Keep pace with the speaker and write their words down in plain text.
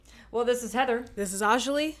Well, this is Heather. This is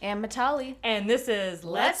Anjali. And Matali. And this is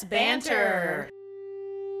Let's Banter.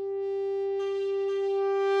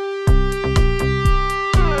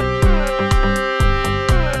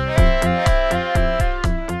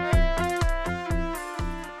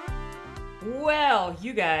 Well,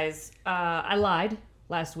 you guys, I lied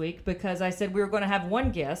last week because I said we were going to have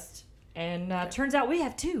one guest, and turns out we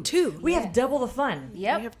have two. We have double the fun.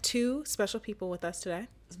 Yep. We have two special people with us today.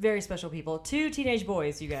 Very special people. Two teenage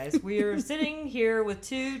boys, you guys. We are sitting here with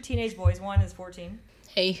two teenage boys. One is 14.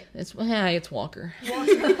 Hey, it's Walker.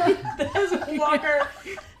 That's Walker.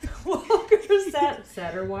 Walker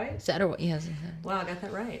Satterwhite. Satterwhite, yes. Wow, I got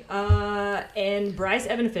that right. And Bryce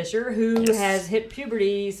Evan Fisher, who has hit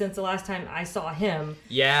puberty since the last time I saw him.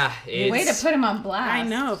 Yeah, it's... Way to put him on blast. I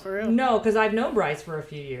know, for real. No, because I've known Bryce for a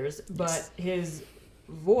few years, but his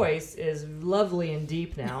voice is lovely and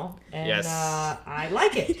deep now, and I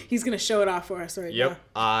like it. He's gonna show it off for us right now.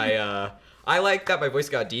 I like that my voice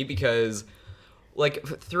got deep because, like,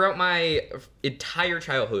 throughout my entire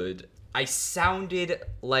childhood, I sounded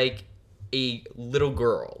like a little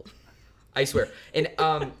girl. I swear. And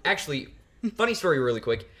actually, funny story, really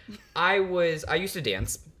quick. I used to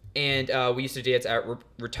dance, and we used to dance at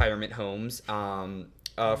retirement homes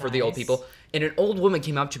for the old people. And an old woman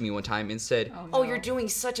came up to me one time and said, "Oh, you're doing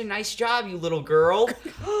such a nice job, you little girl."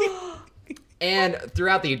 And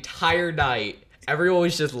throughout the entire night, everyone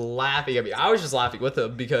was just laughing at me. I was just laughing with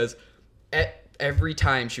them because every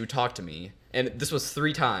time she would talk to me, and this was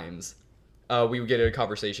 3 times, we would get in a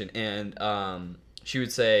conversation, and she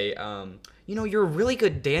would say, you're a really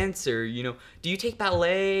good dancer, do you take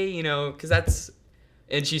ballet, because that's...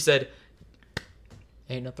 And she said...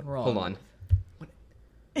 Ain't nothing wrong. Hold on.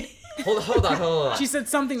 Hold on. She said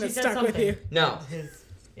something that stuck with you. No.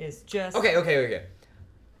 Is just... Okay.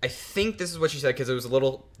 I think this is what she said, because it was a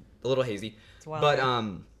little hazy. But,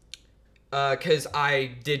 because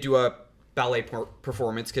I did do a ballet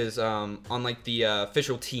performance, because on like the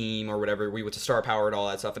official team or whatever, we went to Star Power and all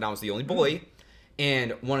that stuff, and I was the only boy,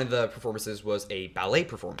 and one of the performances was a ballet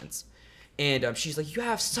performance, and she's like, "You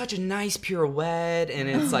have such a nice pirouette," and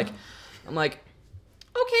it's like, I'm like,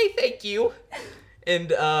 "Okay, thank you,"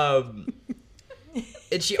 and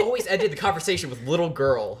and she always ended the conversation with "little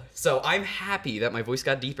girl," so I'm happy that my voice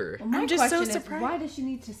got deeper. Well, my I'm just so question is, surprised. why does she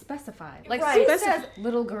need to specify? Like, Right. who says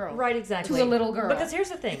little girl? Right, exactly. To a little girl. Because here's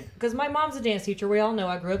the thing. Because my mom's a dance teacher. We all know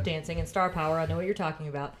I grew up dancing in Star Power. I know what you're talking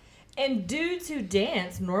about. And dudes who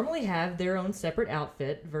dance normally have their own separate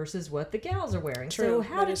outfit versus what the gals are wearing. True, So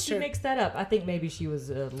how that did is she true. mix that up? I think maybe she was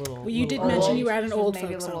a little... Well, you did little mention old. you were at an She's old maybe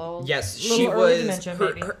folks a little home. old. Yes, Little she early was. dementia,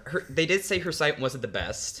 maybe. Her, they did say her sight wasn't the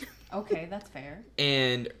best, Okay, that's fair.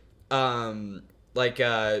 and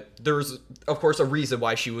there was, of course, a reason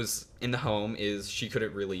why she was in the home is she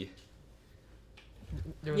couldn't really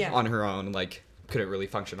Yeah. on her own, like couldn't really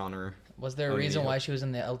function on her Was there a own reason individual. why she was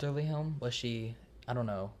in the elderly home? Was she, I don't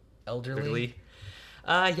know, elderly? Really?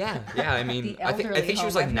 Yeah. I mean, The I think elderly she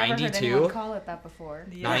was home. like I've never heard 92. anyone call it that before.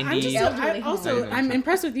 I'm Yeah.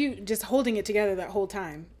 impressed with you just holding it together that whole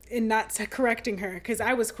time and not correcting her, because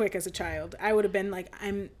I was quick as a child. I would have been like,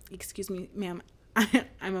 excuse me, ma'am,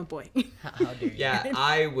 I'm a boy. How dare you? Yeah,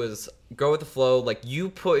 I was go with the flow. Like, you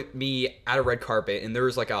put me at a red carpet and there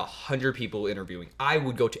was like 100 people interviewing. I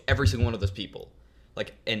would go to every single one of those people,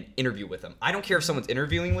 like, and interview with them. I don't care if someone's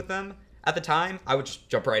interviewing with them at the time. I would just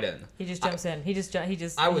jump right in. He just jumps in.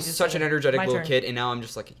 I was such an energetic my little turn. kid, and now I'm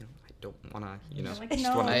just like, I don't want to, Like, just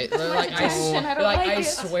no. wanna- I don't like it.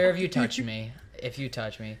 swear if you touch me.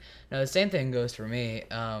 No, the same thing goes for me.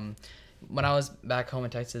 When I was back home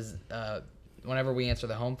in Texas, whenever we answer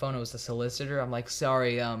the home phone, it was the solicitor. I'm like,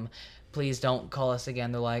 sorry, please don't call us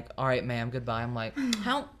again. They're like, all right, ma'am, goodbye. I'm like,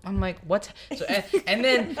 how? I'm like, what? So, and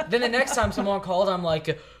then the next time someone called, I'm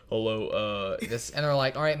like, hello, this, and they're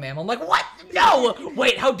like, all right, ma'am. I'm like, what? No,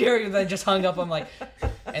 wait, how dare you? Then just hung up. I'm like,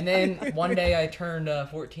 and then one day I turned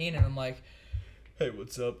 14, and I'm like, hey,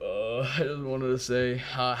 what's up? I just wanted to say,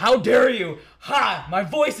 how dare you? Ha! My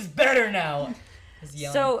voice is better now.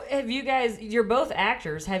 So have you guys, you're both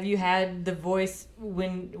actors, have you had the voice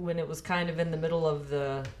when it was kind of in the middle of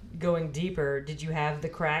the going deeper, did you have the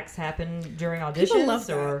cracks happen during auditions? People love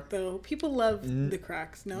or? that, though. People love the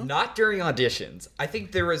cracks, no? Not during auditions. I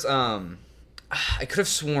think there was, I could have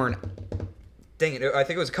sworn, dang it, I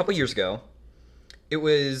think it was a couple years ago. It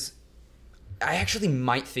was, I actually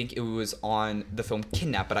might think it was on the film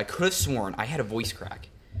Kidnap, but I could have sworn I had a voice crack.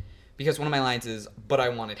 Because one of my lines is, but I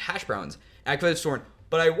wanted hash browns. And I could have sworn,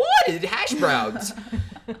 but I wanted hash browns.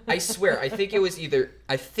 I swear, I think it was either,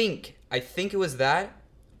 I think it was that,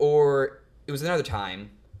 or it was another time,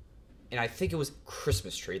 and I think it was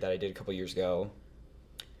Christmas Tree that I did a couple years ago,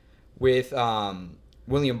 with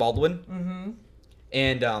William Baldwin.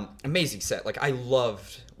 And amazing set. Like, I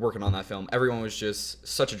loved working on that film. Everyone was just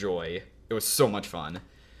such a joy. It was so much fun.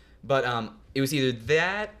 But it was either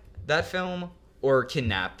that film or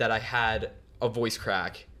Kidnap that I had a voice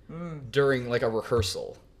crack during, like, a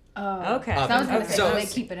rehearsal. Oh, Okay. Sounds Okay. good. So- So they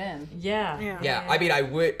keep it in. Yeah. Yeah, I mean,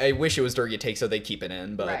 I wish it was during a take so they keep it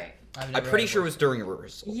in, but Right. I'm pretty sure it was during a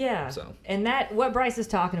rehearsal. Yeah. So. And that what Bryce is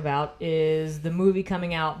talking about is the movie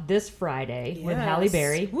coming out this Friday with Halle Yes.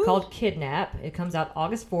 Berry Woo. called Kidnap. It comes out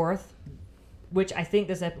August 4th, which I think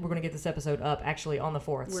we're going to get this episode up actually on the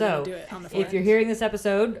 4th. We're so gonna do it on the if 4th. you're hearing this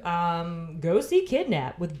episode, go see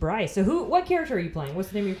Kidnap with Bryce. So what character are you playing? What's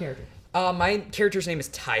the name of your character? My character's name is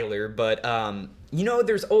Tyler, but you know,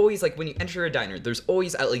 there's always, like, when you enter a diner, there's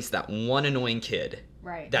always at least that one annoying kid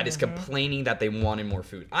Right. that is complaining that they wanted more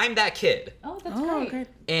food. I'm that kid. Oh, that's Oh, great. okay.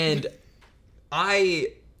 And I,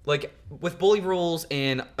 like, with bully roles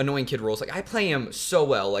and annoying kid roles, like, I play him so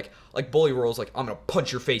well. Like bully roles, like, I'm gonna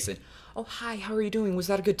punch your face in. Oh, hi, how are you doing? Was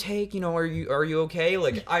that a good take? You know, are you okay?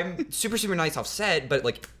 Like, I'm super, super nice off set, but,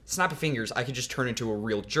 like, snap of fingers, I could just turn into a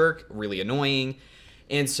real jerk, really annoying.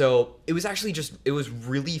 And so it was actually it was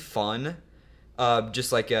really fun.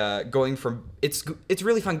 Just like going from, it's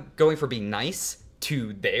really fun going from being nice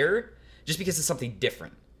to there, just because it's something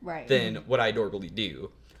different Right. than what I normally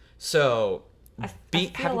do. So I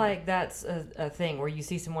feel like that's a thing where you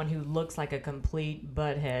see someone who looks like a complete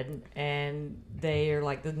butthead and they are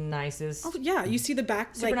like the nicest. Oh yeah, you see the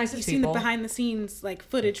back, Super like nicest you've seen the people. behind the scenes like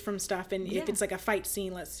footage from stuff, and Yeah. if it's like a fight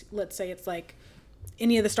scene, let's say it's like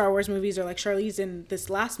any of the Star Wars movies, or like Charlize in this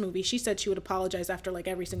last movie, she said she would apologize after like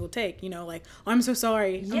every single take. You know, like, oh, I'm so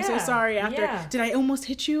sorry, I'm so Yeah, sorry. After, yeah. did I almost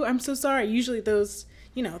hit you? I'm so sorry. Usually those.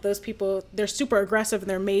 You know, those people, they're super aggressive and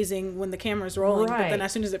they're amazing when the camera's rolling. But then Right.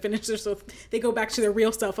 as soon as it finishes, so they go back to their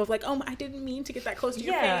real self of like, oh, I didn't mean to get that close to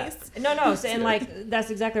your face. No. So, and like that's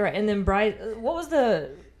exactly right. And then Bryce, what was the?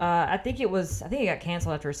 I think it got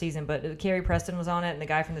canceled after a season, but Carrie Preston was on it, and the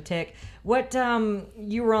guy from The Tick. What?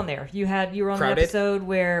 You were on there. You were on Crowded? the episode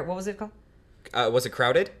where what was it called? was it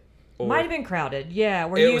crowded? Or- Might have been Crowded. Yeah,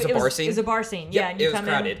 where It was a bar scene? It was a bar scene. Yep, Yeah, and you it was come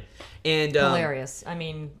crowded. And in. Hilarious. I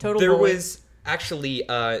mean, total. there bully. was actually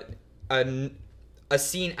a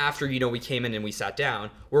scene after, you know, we came in and we sat down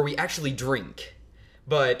where we actually drink,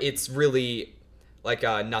 but it's really like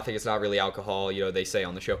nothing. It's not really alcohol, you know, they say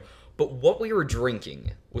on the show. But what we were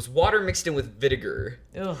drinking was water mixed in with vinegar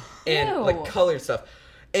Ugh. and Ew. like colored stuff.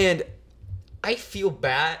 And I felt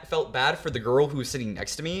bad for the girl who was sitting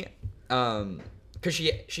next to me, because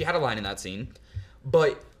she had a line in that scene,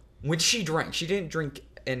 but when she drank, she didn't drink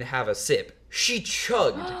and have a sip. She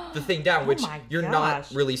chugged the thing down, which my you're not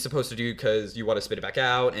gosh. really supposed to do because you want to spit it back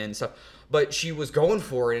out and stuff. But she was going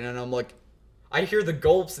for it, and I'm like, I hear the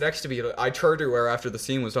gulps next to me. I turned to her after the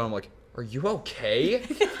scene was done. I'm like, "Are you okay?"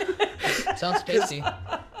 Sounds tasty.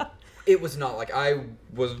 It was not like I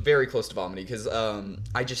was very close to vomiting because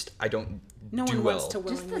I don't No do one well. wants to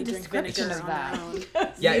Just the willingly drink description vinegar of on that. their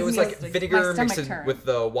own. Yeah, it was like Easiest thing. vinegar My mixed stomach turned. with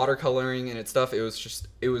the water coloring and stuff. It was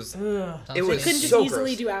Ugh. it was They so couldn't just gross.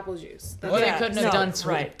 easily do apple juice. Well, Yeah, they couldn't no, have done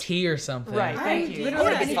sweet right. tea or something. Right. Thank you. I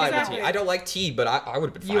would have been Yeah, fine with exactly. tea. I don't like tea, but I would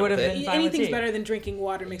have been fine You with would have it. been fine with Anything's tea. better than drinking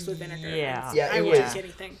water mixed with vinegar. Yeah. Yeah, I it would was- drink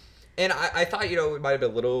anything. And I thought, you know, it might have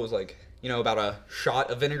been little. It was like, you know, about a shot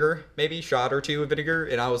of vinegar, maybe shot or two of vinegar,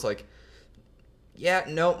 and I was like, yeah,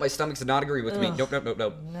 no, my stomach did not agree with me. Ugh.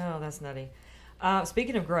 Nope. No, that's nutty.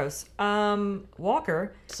 Speaking of gross,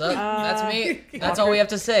 Walker. So that's me. That's all we have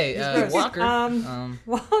to say. gross. Walker.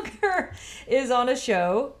 Walker is on a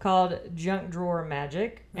show called Junk Drawer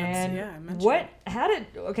Magic, and yeah, I mentioned what? How did?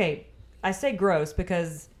 Okay, I say gross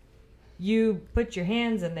because you put your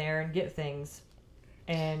hands in there and get things,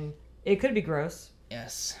 and it could be gross.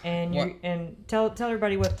 Yes. And What- you and tell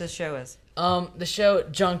everybody what this show is. The show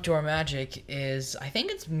Junk Drawer Magic is, I think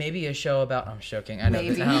it's maybe a show about, I'm joking, I know,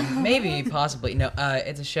 Maybe. maybe, possibly, no,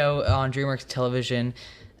 it's a show on DreamWorks Television.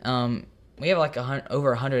 We have like over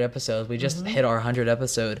 100 episodes, we just hit our 100th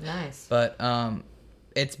episode. Nice. But,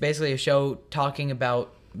 it's basically a show talking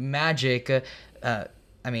about magic,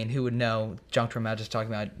 I mean, who would know Junk Drawer Magic's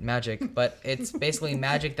talking about magic, but it's basically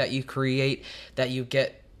magic that you create, that you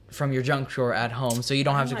get from your junk drawer at home, so you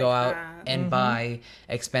don't have to like go out that. and buy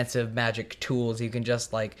expensive magic tools. You can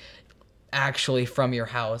just like actually from your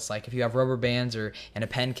house, like if you have rubber bands and a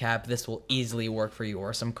pen cap, this will easily work for you,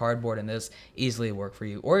 or some cardboard and this easily work for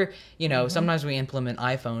you. Or, you know, sometimes we implement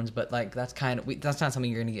iPhones, but like that's not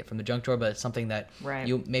something you're gonna get from the junk drawer, but it's something that Right.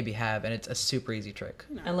 you maybe have, and it's a super easy trick.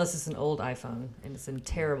 Unless it's an old iPhone and it's in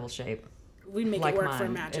terrible shape. We make Like it work for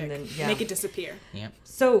mine, magic. and then- yeah. Make it disappear. Yeah.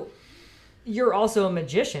 So, you're also a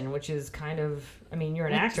magician, which is kind of, I mean, you're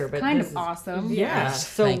an actor, but kind this of is, awesome. Yeah. Yes,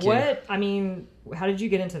 So thank you. what? I mean, how did you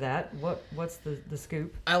get into that? What's the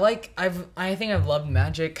scoop? I think I've loved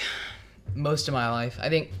magic most of my life. I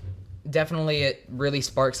think definitely it really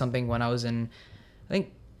sparked something when I was in, I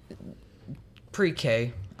think,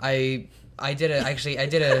 pre-K. I did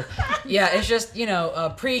a yeah, it's just,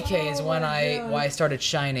 pre-K is when I started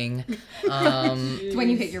shining. It's when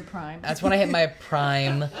you hit your prime. That's when I hit my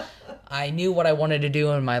prime. I knew what I wanted to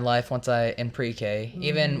do in my life in pre-K,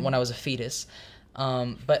 even when I was a fetus.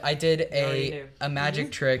 But I did already knew. a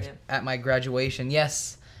magic trick at my graduation.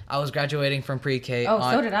 Yes, I was graduating from pre-K. Oh,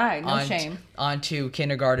 so did I. No shame. Onto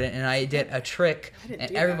kindergarten, and I did a trick, didn't and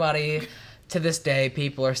do that. everybody, to this day,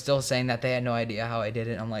 people are still saying that they had no idea how I did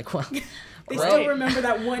it. I'm like, well, They right. still remember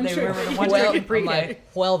that one They trick. remember the one well, trick in pre-K. I'm like,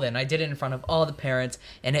 well then, I did it in front of all the parents,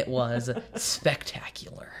 and it was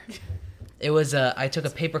spectacular. It was, I took a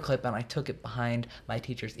paperclip and I took it behind my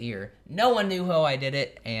teacher's ear. No one knew how I did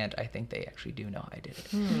it, and I think they actually do know how I did it.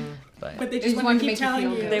 But But they Just just want wanted to to keep make you telling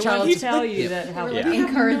feel you. good. They Child- want to tell you Yeah. that how. Like, Yeah. you have no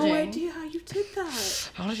Encouraging. idea how you did that.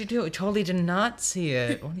 how did you do it? We totally did not see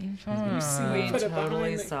it. What are you talking We You put it behind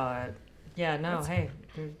totally the- saw it. Yeah, no, hey.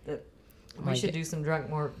 We Like should it. do some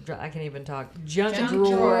I can't even talk. Junk, Junk drawer,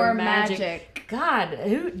 drawer magic. magic. God,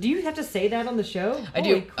 who do you have to say that on the show? I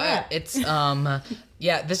Holy do. crap. It's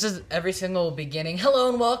yeah. This is every single beginning. Hello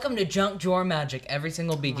and welcome to Junk Drawer Magic. Every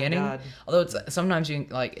single beginning. God. Although it's sometimes you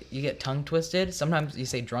get tongue twisted. Sometimes you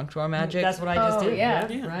say drunk drawer magic. That's what I just Oh, did. yeah.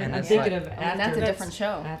 Yeah, right. And I'm that's thinking like- of I after. mean, that's a different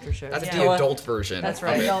show. After show. That's yeah. the adult version. That's of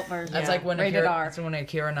right. it. Adult version. That's Yeah. like when Rated Akira, R. that's when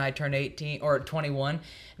Akira and I turned 18 or 21.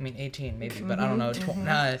 I mean 18 maybe, but I don't know.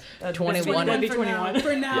 21. That'd be for 21. now.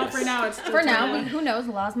 For now, Yes. for now, it's still For now, 21. who knows?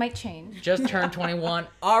 Laws might change. Just turned 21.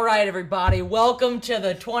 All right, everybody, welcome to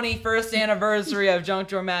the 21st anniversary of Junk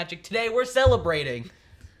Drawer Magic. Today we're celebrating,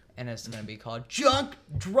 and it's gonna be called Drunk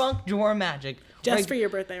Drawer Magic. Just Like- for your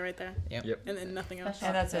birthday, right there, Yep. Yep. and then nothing else.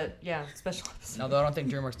 And that's it. Yeah, special episode. Although I don't think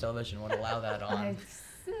DreamWorks Television would allow that I on.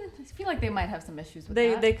 feel like they might have some issues with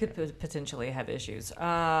They that. they could potentially have issues.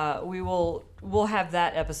 We'll have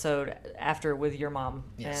that episode after with your mom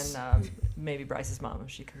Yes. and maybe Bryce's mom if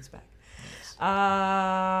she comes back.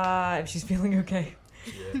 If she's feeling okay.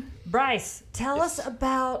 Bryce, tell Yes. us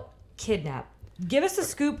about Kidnap. Give us a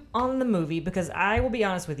scoop on the movie because I will be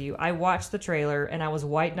honest with you. I watched the trailer and I was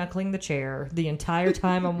white knuckling the chair the entire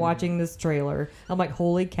time I'm watching this trailer. I'm like,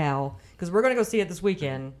 holy cow! Because we're gonna go see it this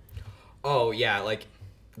weekend. Oh yeah, like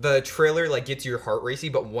the trailer like gets your heart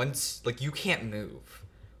racing, but once like you can't move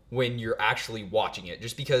when you're actually watching it,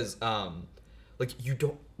 just because like you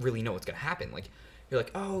don't really know what's gonna happen. Like you're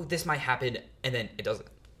like, oh, this might happen, and then it doesn't,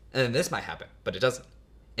 and then this might happen, but it doesn't,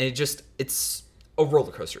 and it's a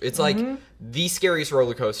roller coaster. It's like the scariest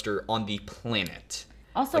roller coaster on the planet.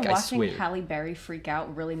 Also, Like, I watching swear. Halle Berry freak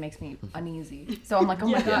out really makes me uneasy. So I'm like, oh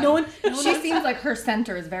my god. No one She seems like her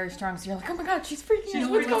center is very strong. So you're like, oh my god, she's freaking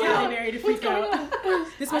out. What's wants going Halle on? Berry to freak out.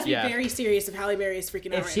 This must be Yeah. very serious if Halle Berry is freaking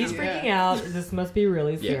out If right she's now. freaking out, this must be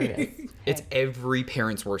really serious. It's every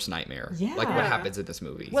parent's worst nightmare. Yeah. Like what happens in this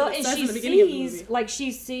movie. Well, it and says she in the beginning of the sees, movie. like,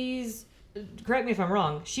 she sees. Correct me if I'm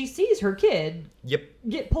wrong. She sees her kid Yep.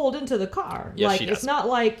 get pulled into the car. Yes, like, she it's does. not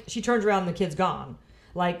like she turns around and the kid's gone.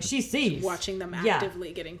 Like, she sees. Watching them Yeah.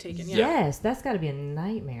 actively getting taken. Yeah. Yes, that's got to be a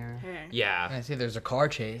nightmare. Okay. Yeah. And I see there's a car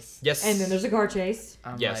chase. Yes. And then there's a car chase.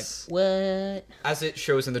 I'm Yes. like, what? As it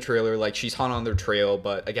shows in the trailer, like she's hot on their trail,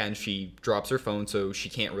 but again, she drops her phone, so she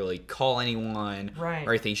can't really call anyone Right.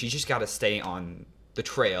 or anything. She's just got to stay on the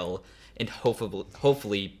trail and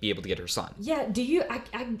hopefully be able to get her son. Yeah, do you?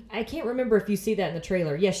 I can't remember if you see that in the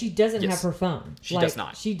trailer. Yeah, she doesn't Yes. have her phone. She Like, does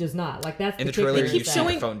not. She does not. Like, that's In the kicker trailer, is you Keep see that- her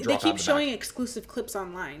showing. phone They drop out keep the showing back. exclusive clips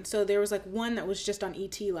online. So there was like one that was just on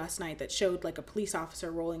ET last night that showed like a police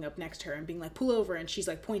officer rolling up next to her and being like, "Pull over," and she's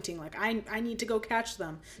like pointing like, "I need to go catch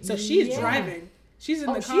them." So she's Yeah. driving. She's in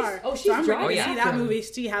Oh, the she's- car. oh, she's so I'm ready driving. to Oh, see yeah. that movie.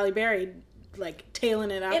 See Halle Berry like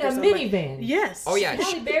tailing it out In a minivan. Yes. Oh yeah,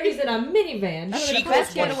 Halle Berry's in a minivan. That's she the goes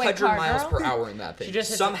best getaway 100 car, miles girl. per hour in that thing. She just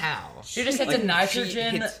hits somehow. She just hits Like, a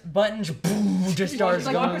nitrogen she hits- button, just starts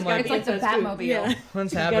like, going Walker's like, It's like the Yes, that's true. Batmobile. Yeah. what's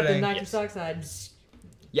She's got the happening? nitrous oxide.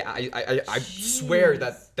 Yeah, I swear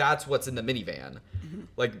that's what's in the minivan.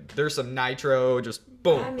 Like there's some nitro, just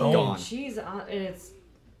boom, I mean, gone. she's on, and it's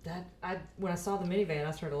that. When I saw the minivan,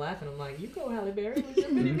 I started laughing. I'm like, "You go, Halle Berry, with your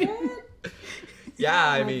minivan." Yeah,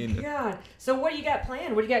 I Oh my mean, God. So what do you got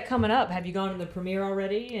planned? What do you got coming up? Have you gone to the premiere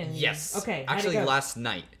already? And yes. Okay. how'd it Actually, go? last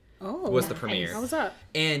night Oh. was the nice. premiere. How was that?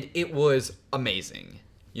 And it was amazing.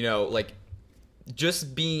 You know, like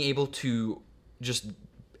just being able to just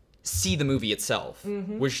see the movie itself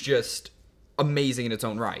was just amazing in its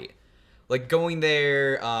own right. Like going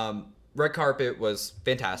there, red carpet was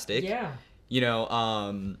fantastic. Yeah. You know,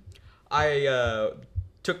 I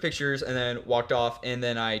took pictures and then walked off, and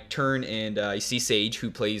then I turn and I see Sage,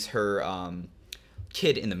 who plays her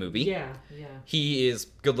kid in the movie. Yeah. He is a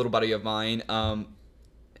good little buddy of mine.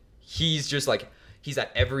 He's just like, he's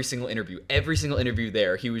at every single interview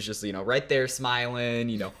there. He was just, right there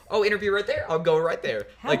smiling, oh, interview right there? I'll go right there.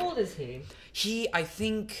 How old is he? He, I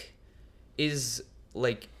think, is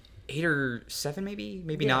like 8 or 7 maybe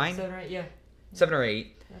 9. 7 or 8, yeah. 7 or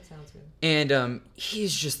 8. That sounds good. And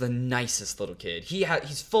he's just the nicest little kid.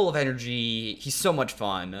 He's full of energy. He's so much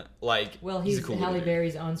fun. Like, Well, he's he's a cool Halle dude.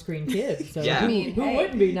 Berry's on-screen kid, so Yeah. I mean, who hey.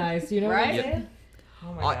 wouldn't be nice, you know Right? what I'm Yep. saying?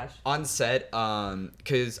 Oh my gosh. On set,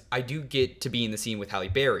 because I do get to be in the scene with Halle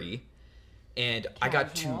Berry, and I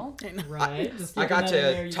got to Casual. Right? Just I got sticking that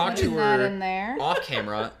in to there, you talk guys. to Putting that her in there. off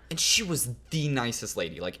camera, and she was the nicest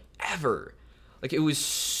lady, like, ever. Like, it was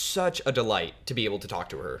such a delight to be able to talk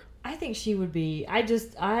to her. I think she would be. I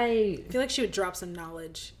I feel like she would drop some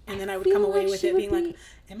knowledge, and then I would feel come away like with she it would being like, be-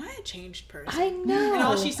 "Am I a changed person?" I know. And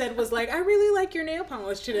all she said was like, "I really like your nail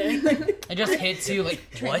polish today." Like, It just hits you like,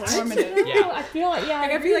 what? Transformative. Yeah. I feel like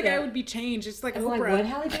I agree feel like with I that. would be changed. It's like I'm Oprah. like, what,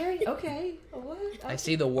 Halle Berry? Okay. What? I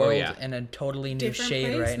see the world yeah. in a totally new Different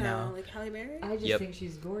shade place right now. Like Halle Berry. I just Yep. think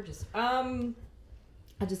she's gorgeous.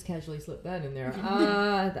 I just casually slipped that in there.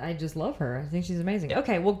 I just love her. I think she's amazing.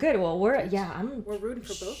 Okay, well, good. Well, we're rooting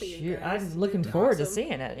for both of you shoot, guys. I'm looking They're forward to awesome.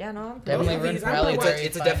 seeing it. Yeah, no, I'm Definitely Both of rooting these, for I'm Halle gonna watch Berry.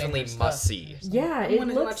 It's a finding definitely her stuff. must see. Yeah, I it want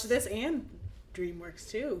to looks. watch this and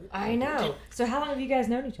DreamWorks too. I know. So how long have you guys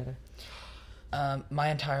known each other? My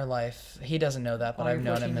entire life. He doesn't know that, but All I've your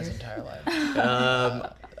known 14 him his years? entire life.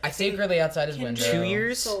 I think Secretly outside his window. 2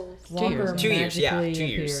 years. Souls. Walker 2 years, yeah, magically 2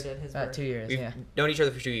 years. appeared at his About birth. 2 years, We've yeah. known each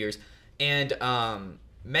other for 2 years, and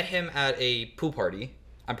met him at a pool party.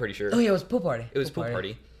 I'm pretty sure. Oh yeah, it was pool party. It was pool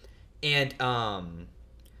party. And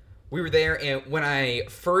we were there, and when I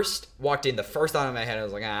first walked in, the first thought in my head, I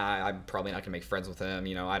was like, I'm probably not gonna make friends with him.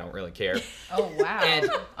 I don't really care. Oh wow. And-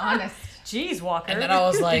 Honest. Jeez, Walker. And then I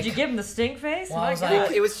was like- did you give him the stink face? Well, I was My like-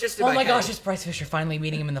 God. It was just in Oh my my head. gosh, it's Bryce Fisher finally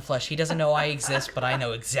meeting him in the flesh. He doesn't know I exist, but I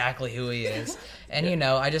know exactly who he is. And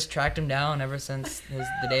I just tracked him down ever since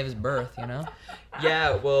the day of his birth,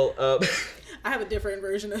 Yeah, well, I have a different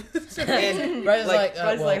version of this. and Bryce is like,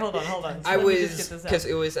 I was well, like, hold on. I Let me just was get this out. because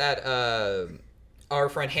it was at our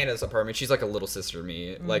friend Hannah's apartment. She's like a little sister to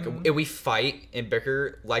me. Like we fight and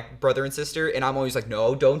bicker like brother and sister, and I'm always like,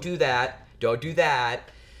 no, don't do that,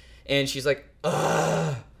 and she's like,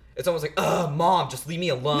 ugh. It's almost like, ugh, mom, just leave me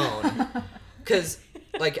alone, because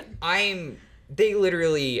like they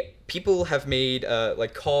literally people have made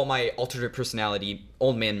call my alternate personality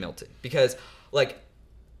Old Man Milton, because like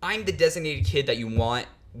I'm the designated kid that you want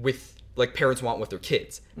with like parents want with their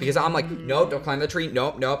kids, because I'm like, nope, don't climb the tree,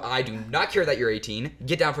 nope, I do not care that you're 18,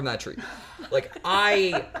 get down from that tree. Like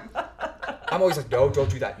I'm always like, no, don't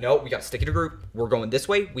do that, no, we gotta stick in a group, we're going this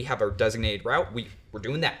way, we have our designated route, we're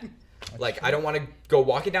doing that. Like, I don't want to go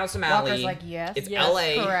walking down some alley. Walker's like, yes, It's yes,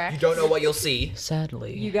 LA. correct. You don't know what you'll see.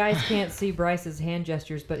 Sadly. You guys can't see Bryce's hand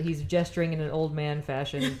gestures, but he's gesturing in an old man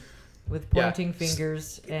fashion with Yeah. pointing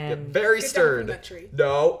fingers and Very Get down stern. from that tree.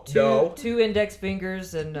 No, no. two index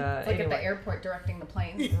fingers and It's like at the anyway. airport directing the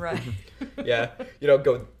planes. Right. Yeah.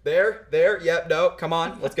 Go there, yep, no, come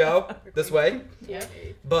on, let's go. This way. Yeah.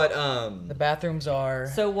 But, The bathrooms are.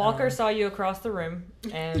 So Walker saw you across the room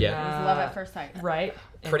and Yeah. It was love at first sight. Right.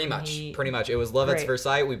 pretty And much. he- Pretty much. It was love at Great. first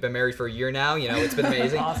sight. We've been married for a year now. It's been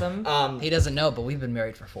amazing. Awesome. He doesn't know, but we've been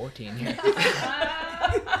married for 14 years.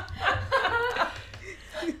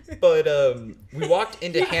 But we walked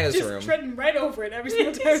into Hannah's just room. treading right over it every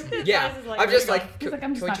single time. Yeah. Bryce is like, I'm just "Where you like, He's like,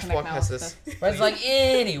 I'm can just we not just gonna walk past this? acknowledge But it's like,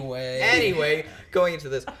 anyway. Anyway, going into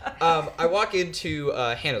this, I walk into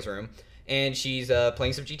Hannah's room, and she's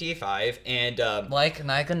playing some GTA 5, and Like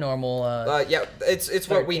a normal. yeah, it's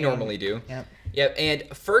what we 13. normally do. Yep. Yep. And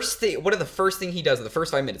one of the first thing he does in the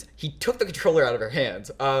first 5 minutes, he took the controller out of her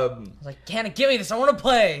hands. I was like, Hannah, give me this. I want to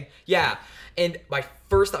play. Yeah, and my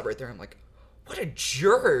first thought right there, I'm like, what a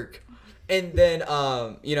jerk. And then,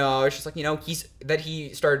 I was just like,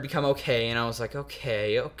 he started to become okay, and I was like,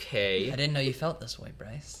 okay. I didn't know you felt this way,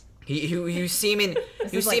 Bryce. He seeming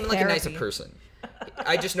is like like a nicer therapy. person.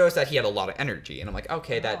 I just noticed that he had a lot of energy, and I'm like,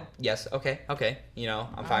 okay, okay,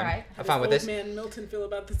 I'm fine. right. I'm fine with Old this. man Milton feel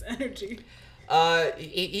about this energy?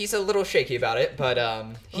 He's a little shaky about it, but I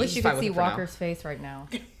wish he's you fine could with see it for now. Walker's face right now.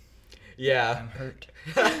 Yeah. I'm hurt.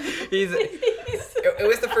 It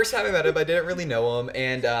was the first time I met him. I didn't really know him,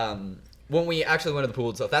 and when we actually went to the pool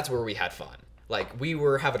and stuff, that's where we had fun. Like, we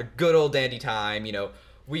were having a good old dandy time.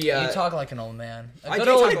 We You talk like an old man. I Good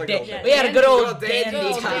do old talk like an old man. We had a good Good old old dandy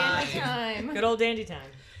dandy time. time. Good old dandy time.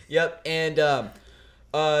 Yep, and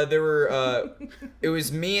there were it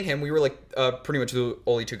was me and him. We were like pretty much the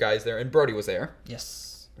only two guys there, and Brody was there.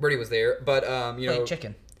 Yes. Brody was there, but you know, Played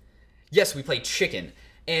chicken. yes, we played chicken,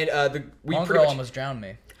 and we One pretty girl much almost drowned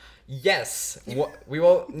me. yes, we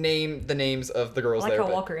won't name the names of the girls I like there. how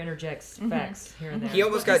But Walker interjects facts here and there. he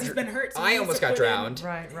almost Because got. he's been hurt, so I he has almost to got put in- drowned.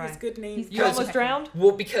 Right, His right. good name. You almost drowned?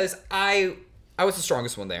 Well, because I was the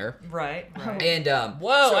strongest one there, Right, right. and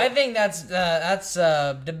Whoa, so I think that's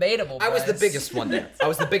debatable. I was the Bryce. biggest one there. I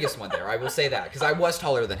was the biggest one there. I will say that because I was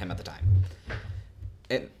taller than him at the time.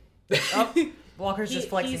 And Oh, Walker's just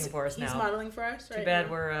flexing he's, for us he's now. modeling for us, right? Too bad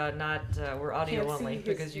now. we're not we're audio Can't see only his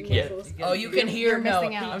because you muscles. can't. Oh, you can hear. You're No,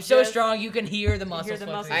 missing out. I'm so Yes. strong. You can hear the muscles. hear the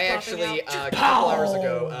flexing. muscles. I Popping actually out. a couple hours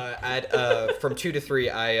ago at from 2 to 3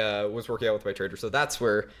 I was working out with my trainer, so that's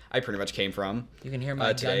where I pretty much came from. You can hear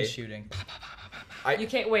my today. gun shooting. You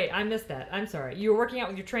can't wait. I missed that. I'm sorry. You were working out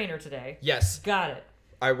with your trainer today. Yes, Got it.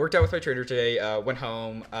 I worked out with my trainer today. Went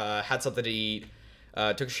home, had something to eat,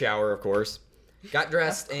 took a shower, of course, got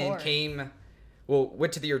dressed Of and course. came. Well,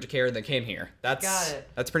 went to the urgent care and then came here. That's Got it.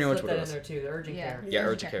 That's pretty much Slip what that it was. in there too. The urgent Yeah. care. Yeah,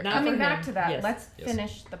 urgent care. Not Coming for back him. to that, Yes. let's Yes.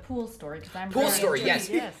 finish the pool story because I'm Pool very story, intrigued. yes.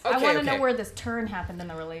 Yes. I Okay, want to okay. know where this turn happened in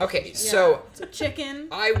the relationship. Okay, Yeah. so So chicken.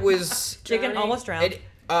 I was. Chicken Drowning. almost drowned. And,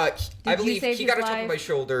 I you believe save he his got on top of life? my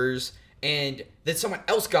shoulders, and then someone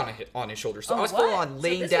else got on his shoulders. So Oh, I was full what? on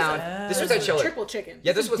laying this down. was This was This at is Chiller. triple chicken.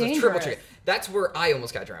 Yeah, this This was is a triple dangerous. chicken. That's where I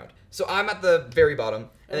almost got drowned. So I'm at the very bottom.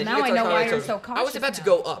 And then Now he gets I on know top of why my you're shoulders. so I was cautious about to now.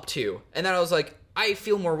 go up too, and then I was like, I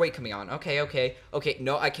feel more weight coming on. Okay.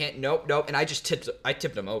 No, I can't. Nope. And I just tipped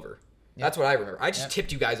him over. That's what I remember. I just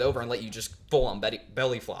tipped you guys over and let you just full on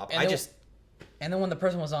belly flop. And then when the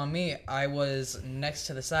person was on me, I was next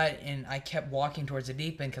to the side and I kept walking towards the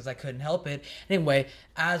deep end because I couldn't help it. Anyway,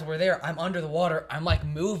 as we're there, I'm under the water. I'm like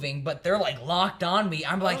moving, but they're like locked on me.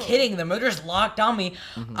 I'm like hitting them. They're just locked on me.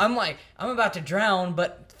 I'm like, I'm about to drown,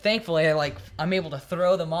 but thankfully I'm able to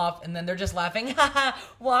throw them off, and then they're just laughing. Ha ha,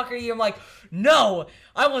 Walker, you. I'm like, no,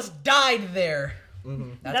 I almost died there.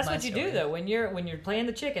 That's my what you story. do though when you're playing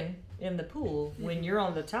the chicken in the pool. When you're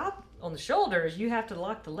on the top on the shoulders, you have to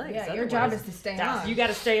lock the legs. Yeah, your job otherwise- is to stay that's- on. You got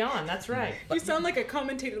to stay on. That's right. You sound like a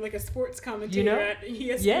commentator, like a sports commentator You know? at E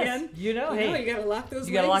ESPN. Yes, you know. You Hey, you gotta lock those.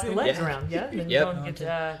 you got to lock legs the in. legs Yeah. around. Yeah. Then Yep. you don't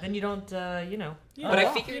get. Then you don't. You know. Yeah. But I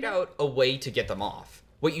off. figured out a way to get them off.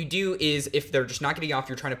 What you do is, if they're just not getting off,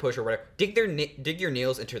 you're trying to push or whatever. Dig your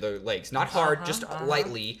nails into their legs, not hard, just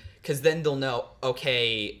lightly, because then they'll know.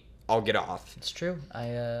 Okay, I'll get off. It's true.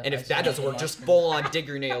 And if that doesn't work, just full on dig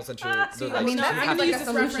your nails into their legs. I mean, No, that I'm seems gonna like use a this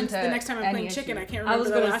solution reference to the next time I'm any playing chicken. issue. I can't I was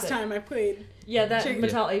remember the gonna last say- time I played. Yeah, that Chicken.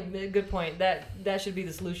 a good point. That should be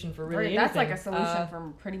the solution for really That's like a anything. solution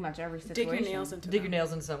for pretty much every Dig situation. your nails into dig them. your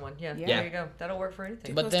nails in someone. Yeah. Yeah. There you go. That'll work for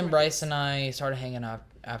anything. But close then to my Bryce face. and I started hanging out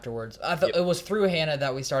afterwards. I thought Yep. it was through Hannah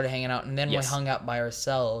that we started hanging out, and then Yes. we hung out by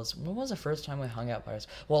ourselves. When was the first time we hung out by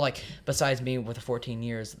ourselves? Well, like besides me with the 14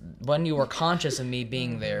 years, when you were conscious of me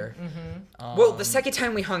being there. Well, the second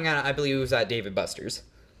time we hung out, I believe it was at David Buster's.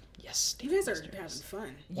 Yes, You guys are having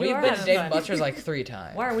fun. we've are been to having Dave fun. and Buster's like 3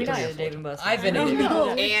 times. Why are we not 3 or at 4 Dave and Buster's? I've been I to don't Dave know.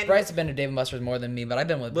 And Bryce has been to Dave and Buster's more than me, but I've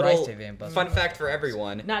been with Bryce to Dave and Buster's. fun fact for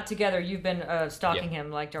everyone. Not together. You've been stalking him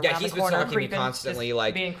like around Yeah, he's the been corner, stalking me creeping, constantly, just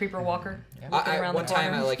like- being creeper walker. Looking around One the time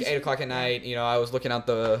corner. at like 8 o'clock at night, I was looking out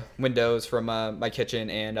the windows from my kitchen,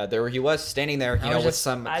 and there he was standing there, I was with just-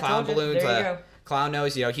 some I clown told you, balloons, there you go. clown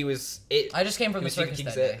nose. He was. I just came from he the was circus King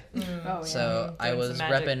that Zit. day, Oh, yeah. so I Doing was some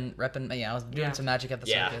magic. repping. Yeah, I was doing Yeah. some magic at the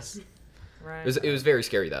Yeah. circus. Right. It was very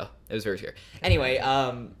scary though. It was very scary. Anyway,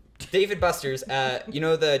 David Buster's,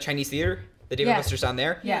 the Chinese theater, the David Yes. Buster's down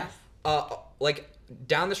there. Yes. Like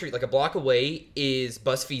down the street, like a block away, is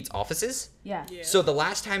BuzzFeed's offices. Yeah. Yeah. So the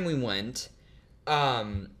last time we went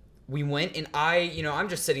and I'm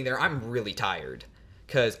just sitting there. I'm really tired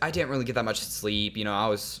because I didn't really get that much sleep. I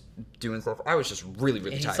was doing stuff. I was just really,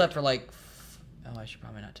 really And he tired. slept for like. Oh, I should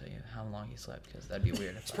probably not tell you how long he slept because that'd be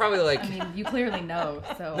weird. It's probably like I mean, you clearly know,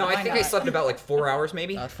 so no. I why think I not? slept about like 4 hours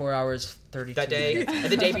maybe 4 hours 32 that day. minutes. And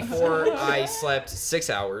the day before I slept 6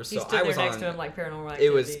 hours. he So stood I was there next on. to him like paranormal It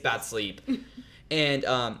was activity. bad sleep. And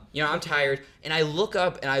I'm tired, and I look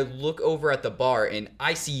up and I look over at the bar, and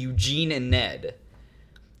I see Eugene and Ned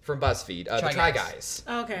from BuzzFeed, the Try Try Guys.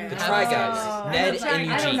 Guys. Okay. The Try Guys, Oh, Ned I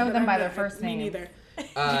and I don't Eugene. know them by their first Me name. neither.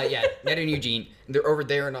 Yeah, Ned and Eugene. They're over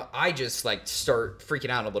there, and I just like start freaking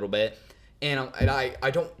out a little bit, and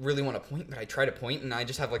I don't really want to point, but I try to point, and I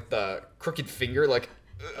just have like the crooked finger, like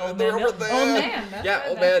they're man, over no. there. Old man, that's yeah, good,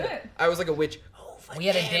 old that's man. good. I was like a witch. We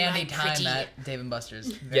had a Damn, dandy I'm time pretty. at Dave and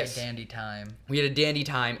Buster's. Very Yes. dandy time. We had a dandy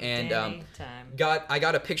time, and Dandy time. I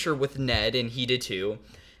got a picture with Ned, and he did too,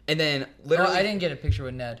 and then Oh, literally I didn't get a picture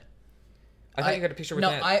with Ned. I thought you got a picture with No,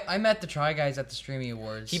 Ned. I met the Try Guys at the Streamy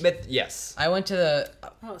Awards. He met. Yes. I went to the.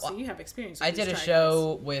 Oh, so you have experience. With I did a these Try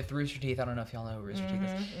show with Rooster Teeth. I don't know if y'all know who Rooster Teeth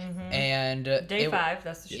is. And Day 5,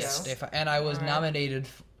 that's the Yes, show. Day 5. And I was nominated.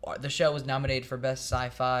 The show was nominated for best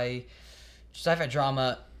sci-fi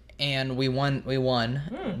drama, and we won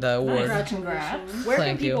the award. Guys. Congrats. Where can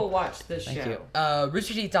Thank you. people watch this Thank show? you.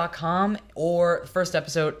 Roosterteeth.com or first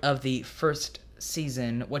episode of the first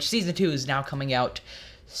season, which season 2 is now coming out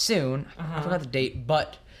soon. I forgot the date,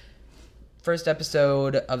 but first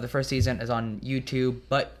episode of the first season is on YouTube,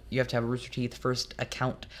 but you have to have a Rooster Teeth first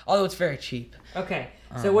account, although it's very cheap. Okay,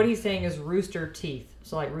 so what he's saying is Rooster Teeth.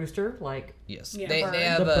 So like rooster, like Yes, Yeah, they bird.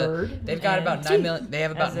 have The a bird they've got and about 9 million. They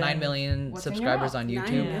have about as in 9 million what's in your subscribers mouth? on 9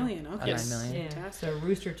 YouTube. million. Okay. Yes. 9 million. yeah. Fantastic. So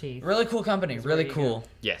Rooster Teeth. Really cool company. That's where Really you cool.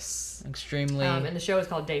 Yes. Extremely. And the show is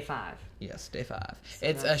called Day 5. Yes, Day 5. So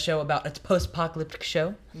It's a that's- show about it's a post-apocalyptic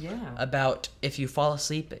show. Yeah. About if you fall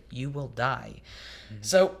asleep, you will die.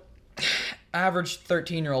 So, average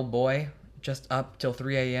 13-year-old boy, just up till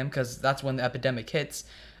 3 a.m. because that's when the epidemic hits.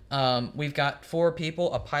 We've got 4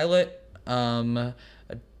 people: a pilot, a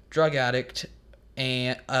drug addict,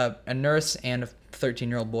 and a nurse, and a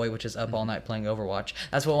 13-year-old boy, which is up all night playing Overwatch.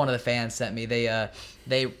 That's what one of the fans sent me. They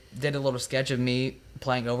did a little sketch of me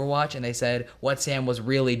playing Overwatch, and they said what Sam was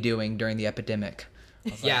really doing during the epidemic.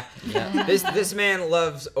 Yeah. This man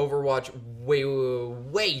loves Overwatch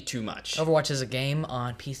way too much. Overwatch is a game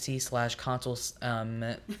on PC/consoles,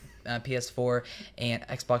 PS4 and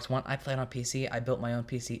Xbox One. I played on PC. I built my own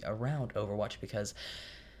PC around Overwatch because,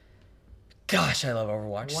 gosh, I love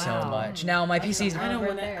Overwatch so Wow. much. Now my PC's I don't Right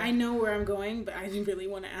want there. to. I know where I'm going, but I didn't really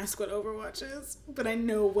want to ask what Overwatch is. But I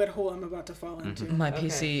know what hole I'm about to fall into. my Okay.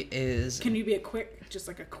 PC is Can you be a quick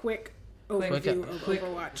overview of Quick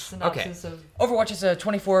Overwatch? synopsis of Overwatch is a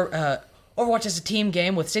 24. Overwatch is a team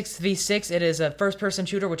game with 6v6. It is a first-person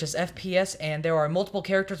shooter, which is FPS, and there are multiple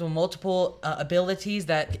characters with multiple abilities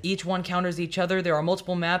that each one counters each other. There are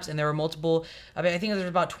multiple maps, and there are multiple. I think there's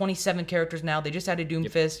about 27 characters now. They just added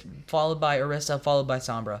Doomfist, followed by Orisa, followed by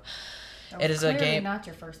Sombra. That It was is a clearly game. Not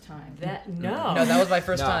your first time. that. No. No, that was my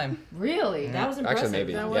first No. time. Really? That was Actually, impressive.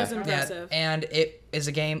 maybe. That was Yeah. impressive. And it is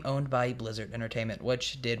a game owned by Blizzard Entertainment,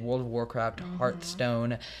 which did World of Warcraft,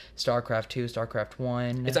 Hearthstone, StarCraft 2, StarCraft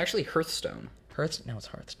 1. It's actually Hearthstone. No, it's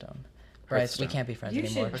Hearthstone. Bryce, we Hearthstone. can't be friends You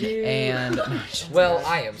anymore. should do- And Well,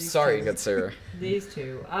 I am sorry, good sir. These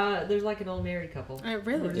two. There's like an old married couple. Really?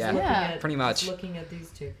 We're just Yeah. looking Yeah. at- Pretty much. just looking at these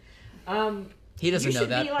two. he doesn't you know should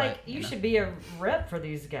that, be like but you know. should be a rep for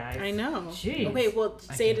these guys. I know. Jeez. Okay, well,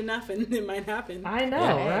 say it enough and it might happen. I know,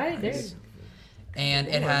 Yeah. right? There's And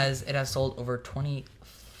it Lord. has sold over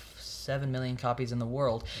 27 million copies in the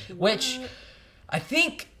world, which I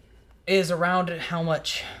think is around how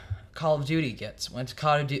much Call of Duty gets. When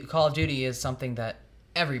Call of Duty is something that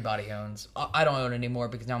everybody owns. I don't own it anymore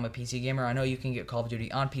because now I'm a PC gamer. I know you can get Call of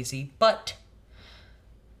Duty on PC, but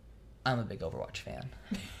I'm a big Overwatch fan.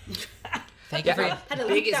 Thank you for Yeah, Had to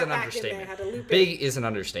big loop is that an back in understatement. there, had to loop it. Big is an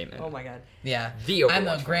understatement. oh my god. yeah. The I'm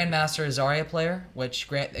a Overwatch Grandmaster Zarya player,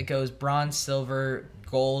 which it goes bronze, silver,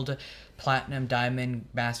 gold, platinum, diamond,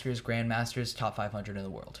 masters, grandmasters, top 500 in the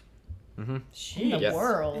world. Jeez. In the Yes.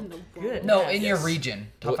 world. In the world. Good. No, Yes. in your Yes.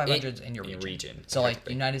 region. Top Well, 500s in your in region. region, So like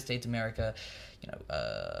technically. United States, America,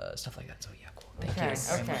 stuff like that. So yeah, cool. Thank Okay, you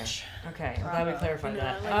very okay. much. Okay, I'm glad we clarified No,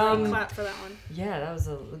 that. I like clap for that one. Yeah, that was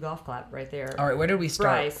a golf clap right there. All right, where did we start?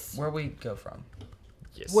 Bryce. Where we go from?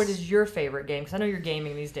 Yes. What is your favorite game? Because I know you're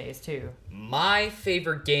gaming these days too. My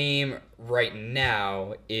favorite game right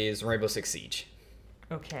now is Rainbow Six Siege.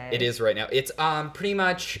 Okay. It is right now. It's pretty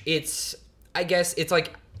much I guess it's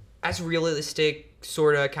like as realistic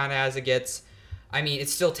sorta kinda as it gets. I mean, it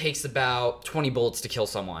still takes about 20 bullets to kill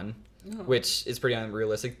someone, which is pretty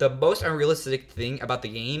unrealistic. The most unrealistic thing about the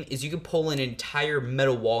game is you can pull an entire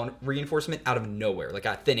metal wall reinforcement out of nowhere, like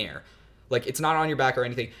out of thin air. Like it's not on your back or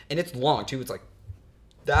anything, and it's long too. It's like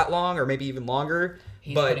that long or maybe even longer.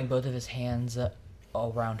 He's but putting both of his hands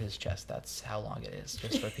around his chest. That's how long it is,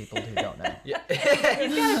 just for people who don't know. yeah.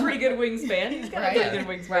 He's got a pretty good wingspan. He's got Right. a pretty good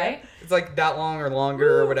wingspan. Right? It's like that long or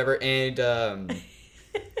longer or whatever, and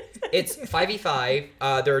it's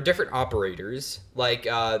 5v5. There are different operators. Like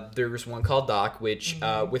there's one called Doc, which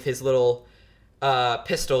with his little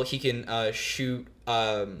pistol, he can shoot.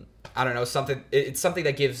 I don't know, something. It's something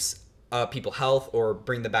that gives people health or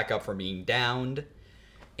bring them back up from being downed.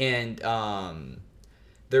 And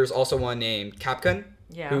there's also one named Capcom,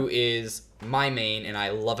 Yeah. who is my main, and I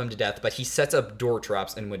love him to death. But he sets up door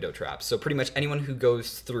traps and window traps, so pretty much anyone who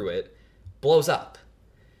goes through it blows up.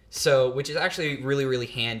 So, which is actually really, really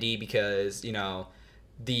handy because, you know,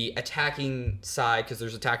 the attacking side, because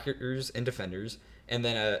there's attackers and defenders, and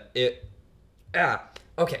then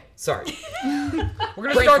Okay, sorry. We're gonna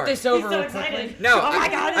Brain start fart. this over. He's so real quickly. excited. No, Oh my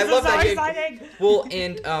God, I this love is so that game. exciting. Well,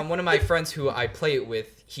 and one of my friends who I play it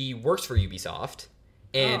with, he works for Ubisoft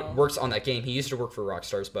and works on that game. He used to work for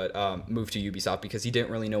Rockstars, but moved to Ubisoft because he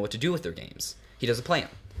didn't really know what to do with their games. He doesn't play them,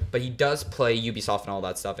 but he does play Ubisoft and all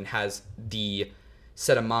that stuff, and has the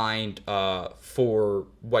set of mind for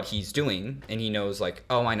what he's doing, and he knows like,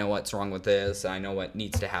 oh, I know what's wrong with this, and I know what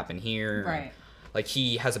needs to happen here. Right. Like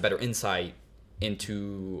he has a better insight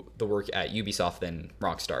into the work at Ubisoft than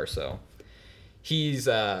Rockstar, so he's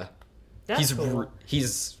That's cool.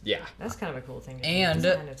 he's yeah. That's kind of a cool thing. To And- do,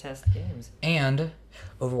 just kind of test games. And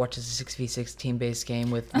Overwatch is a 6v6 team-based game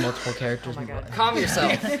with multiple characters. Oh my God. Calm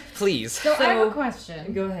yourself, please. So I have So- a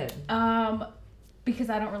question. Go ahead.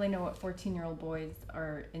 Because I don't really know what 14-year-old boys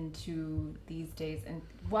are into these days, and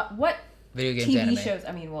what Video games, TV anime. shows.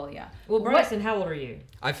 I mean, well, yeah. Well, What- Bryson, how old are you?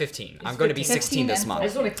 I'm 15. I'm going to be 15. 16 this 15 month. I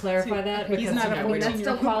just want to clarify that because He's not a you know, we don't- 14-year-old. That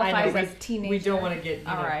still qualifies I know, as teenager. We don't want to get.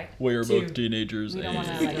 All right. We're Two. both teenagers. We don't want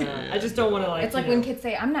to. and- Like, I just don't want to like. it's like you when know, kids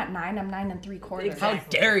say, "I'm not 9. I'm 9 3/4." Exactly. How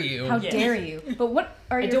dare you? How Yes. dare you? But what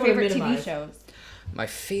are I your don't wanna favorite TV minimize. shows? My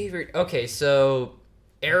favorite. Okay, so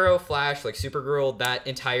Arrow, Flash, like Supergirl, that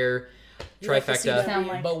entire You have to see trifecta. that. Sound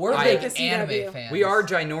like But we're I- big I can see that anime view. fans. We are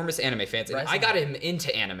ginormous anime fans, and Bryson. I got him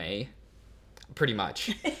into anime, pretty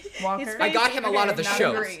much. Walker. I got him a lot of the not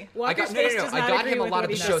shows. agree. I Walker's got face no. does I not got agree him a with lot what of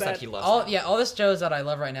the he just shows said. that he loves. all the shows that I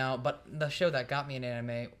love right now, but the show that got me in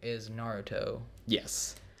anime is Naruto.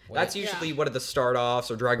 Yes. Wait. That's usually one of the start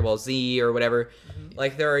offs, or Dragon Ball Z or whatever.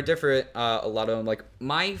 Like there are different, a lot of them. Like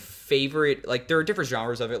my favorite, like there are different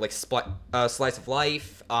genres of it, like slice of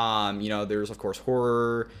life. There's of course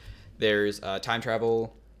horror. There's time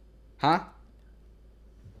travel. Huh?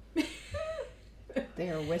 They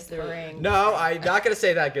are whispering. No, I'm not gonna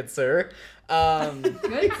say that, good sir.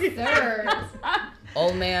 Good sir.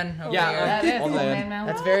 Old man. Over Yeah, here. That is Old old man. man mouth.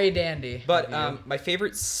 That's very dandy. But of you. my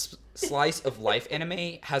favorite slice of life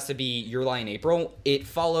anime has to be Your Lie in April. It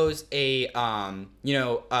follows teenagers.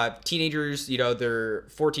 They're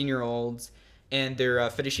 14-year-olds, and they're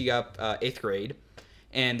finishing up 8th grade,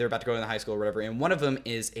 and they're about to go into high school or whatever. And one of them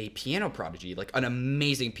is a piano prodigy, like an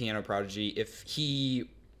amazing piano prodigy. If he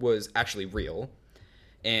was actually real,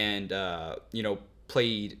 and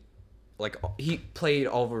played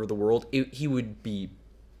all over the world, he would be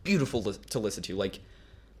beautiful to listen to. Like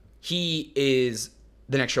he is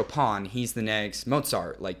the next Chopin, he's the next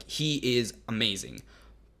Mozart. Like he is amazing.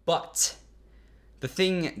 But the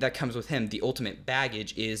thing that comes with him, the ultimate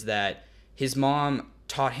baggage, is that his mom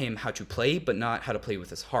taught him how to play, but not how to play with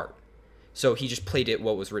his heart. So he just played it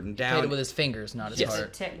what was written down. Played it with his fingers, not his Yes.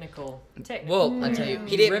 heart. Technical. Well, I tell you,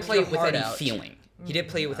 He didn't ripped play your it with heart any out. feeling. He didn't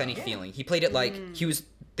play it with any feeling. He played it like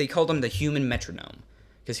they called him the human metronome,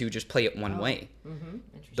 because he would just play it one way,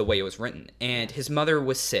 the way it was written. And his mother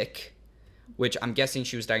was sick, which I'm guessing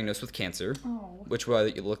she was diagnosed with cancer, which what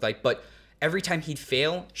it looked like. But every time he'd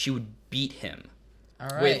fail, she would beat him. All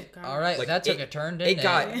right, With- all right. like, that took it- a turn, it didn't it?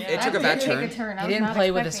 got- it took a bad Take turn. a turn. I He was didn't not play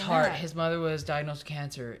with his expecting heart. that. His mother was diagnosed with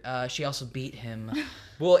cancer. She also beat him.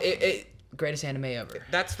 Well, it Greatest anime ever.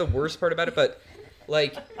 that's the worst part about it. But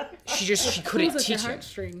like, she couldn't Pulls at your teach him.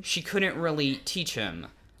 heartstrings. She couldn't really teach him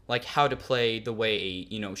like how to play the way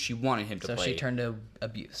she wanted him to So play. she turned to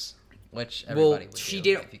abuse, which Well, everybody would she do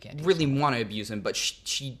didn't if you can't teach really someone. want to abuse him, but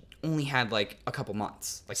she only had like a couple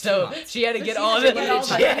months, like 2 So months. she had to get all had the to get all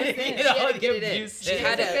the she had to abuse in. get She all had to the get it in. abuse She in.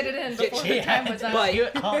 had to fit it in get- before she her time was up. But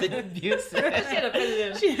Get all the abuse in.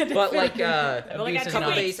 but like Abuse a is couple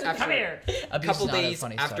not- days Come after here. Abuse couple is not a days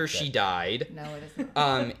funny after she subject. No, died, it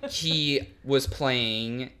isn't. he was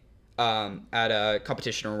playing at a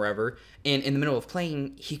competition or wherever, and in the middle of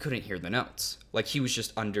playing, he couldn't hear the notes. Like he was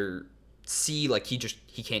just under C, like he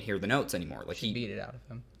can't hear the notes anymore. Like She beat it out of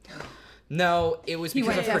him. No, it was because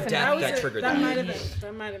went of her deaf death and that triggered That that. might have been.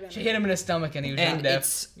 That might have been. She hit him in his stomach and he was And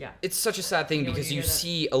deaf. it's such a sad thing You know, when because you you hear that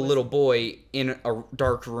see a little boy in a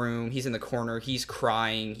dark room. He's in the corner. He's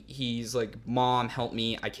crying. He's like, "Mom, help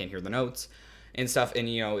me! I can't hear the notes," and stuff. And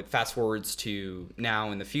it fast forwards to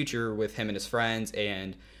now in the future with him and his friends,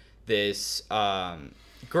 and this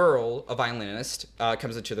girl, a violinist,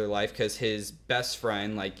 comes into their life because his best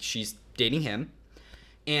friend, like, she's dating him,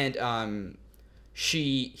 and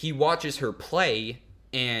he watches her play,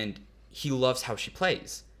 and he loves how she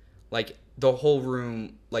plays. Like, the whole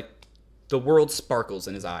room, like, the world sparkles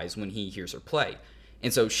in his eyes when he hears her play.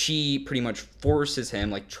 And so she pretty much forces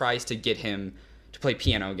him, like, tries to get him to play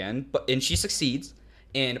piano again, and she succeeds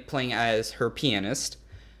in playing as her pianist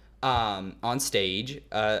on stage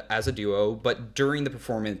as a duo. But during the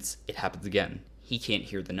performance, it happens again. He can't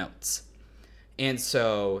hear the notes. And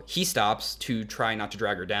so he stops to try not to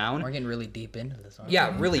drag her down. We're getting really deep into this, aren't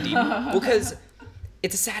Yeah, really deep. Because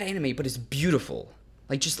it's a sad anime, but it's beautiful.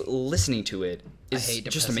 Like, just listening to it we? I is hate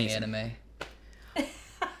just depressing amazing. anime.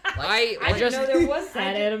 I I just- didn't know there was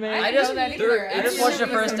sad anime. I just watched the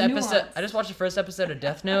There's first no episode. nuance. I just watched the first episode of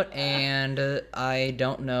Death Note, and I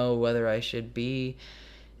don't know whether I should be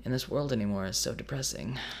in this world anymore. It's so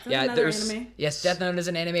depressing. Yeah, Another there's anime. Yes, Death Note is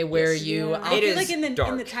an anime where you. I It feel is like in the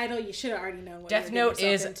dark. title you should have already known what Death you were Note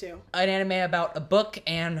getting is yourself into. an anime about a book,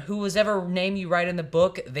 and whoever name you write in the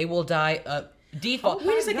book, they will die. Default.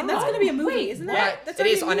 Wait a second, that's gonna be a movie, isn't Yeah, that? That's it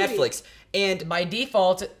already is a on movie. Netflix. And By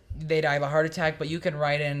default, they die of a heart attack, but you can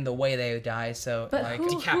write in the way they die. So But like,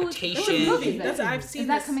 Decapitation. Who's movie That's I've seen Is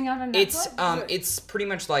that this. coming out on Netflix? it's pretty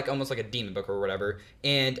much like almost like a demon book or whatever.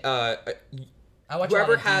 And I watch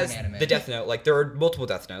whoever a lot of has demon anime. the Death Note, like there are multiple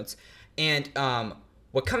Death Notes, and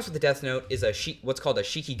what comes with the Death Note is what's called a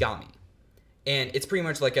Shikigami, and it's pretty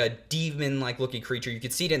much like a demon-like looking creature. You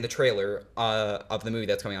can see it in the trailer of the movie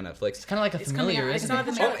that's coming on Netflix. It's kind of like a It's coming familiar, out. I isn't saw it?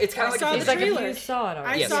 the trailer. it's kinda I like saw a- the it's like a- trailer. You saw it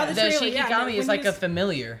already. I Yes. saw the The trailer. yeah, Shikigami when is he like a was-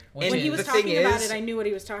 familiar. which And When he is- was the thing talking about is, it, I knew what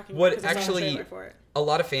he was talking what about. 'cause I saw the actually trailer for it. a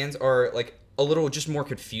lot of fans are like a little just more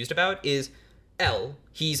confused about is L.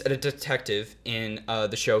 He's a detective in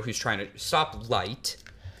the show who's trying to stop light,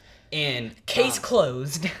 and Case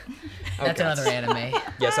closed. That's God. another anime.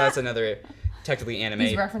 Yes, that's another technically anime.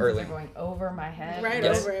 These references early. are going over my head. Right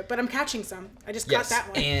Yes. over it, but I'm catching some. I just Yes, caught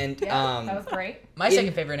that one. and Yeah, that was great. My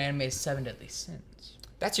second favorite anime is Seven Deadly Sins.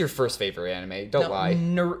 that's your first favorite anime. Don't No,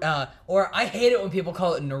 lie. or I hate it when people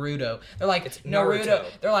call it Naruto. They're like It's Naruto. Naruto.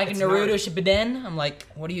 They're like It's Naruto Naruto. Shippuden. I'm like,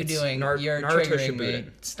 what are you doing? You're Naruto triggering me.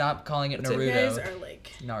 Shippuden. Stop calling it That's it. You guys Naruto. are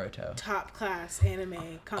like Naruto. top class anime.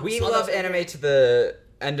 We connoisseurs love over anime here. to the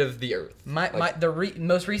end of the earth. The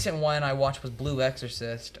most recent one I watched was Blue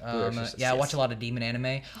Exorcist. Exorcist, Yeah, I yes. watch a lot of demon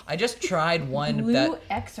anime. I just tried one Blue that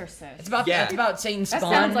Exorcist. it's about Yeah. it's about Satan's That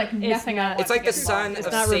spawn. sounds like nothing I not- want It's like to the get son involved of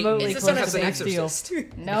with. not Satan. remotely It's the son close of to an being steel.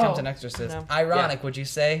 exorcist. No. becomes an exorcist. No. Ironic, would you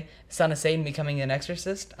say? Son of Satan becoming an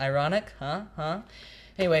exorcist? Ironic, huh?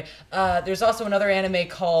 Anyway, there's also another anime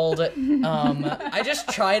called. I just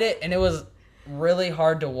tried it and it was really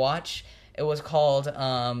hard to watch. It was called.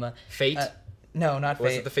 Fate. No, not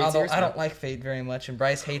Was Fate. it the Fate Although series? I don't like Fate very much, and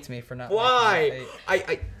Bryce hates me for not. liking Why? Fate.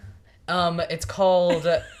 I It's called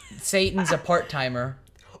Satan's a part timer.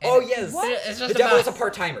 Oh yes. It's just The devil about- is a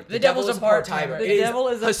part-timer. The devil's a part-timer. The It is devil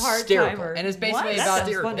is a hysterical. part-timer. And it's basically What? That about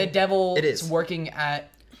sounds funny. the devil It is. working at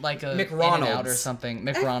like a McRonald's. In-N-Out or something.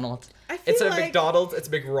 McRonald's. I feel It's a like McDonald's. It's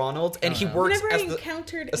McRonald's, and he works whenever I as the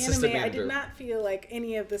encountered assistant anime, I manager. did not feel like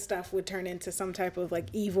any of the stuff would turn into some type of like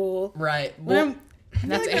evil. Right. When Well, I feel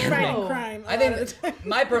that's like they're anime. fighting crime. I a lot of the think time.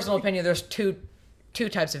 my personal opinion, there's two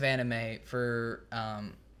types of anime for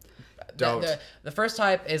Don't. the first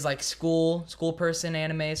type is like school person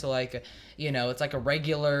anime, so like it's like a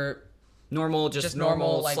regular normal, just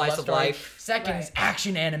normal like slice love of story. life. Second is Right.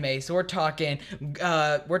 action anime, so we're talking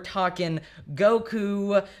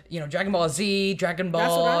Goku, Dragon Ball Z, Dragon That's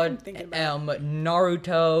what Ball, I'm thinking about.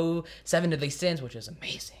 Naruto, Seven Deadly Sins, which is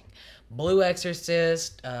amazing. Blue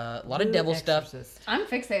Exorcist, a lot of Blue devil stuff. Exorcist. I'm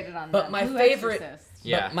fixated on But that. my Blue favorite- Exorcist.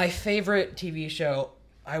 Yeah. But my favorite TV show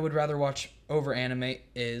I would rather watch over anime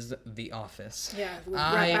is The Office. Yeah, we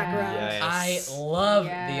I- wrap back around. Yeah. I Yes. love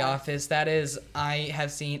Yes. The Office. That is, I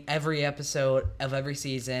have seen every episode of every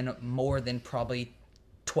season more than probably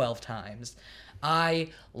 12 times. I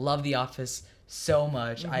love The Office so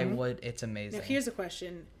much. It's amazing. Now here's a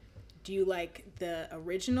question: do you like the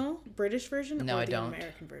original British version No, or I the don't.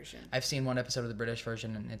 American version? I've seen one episode of the British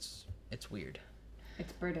version and it's weird.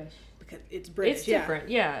 It's British. Because it's British. It's different,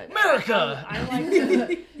 yeah. America! I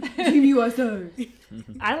like Team USA.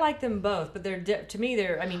 I like them both, but to me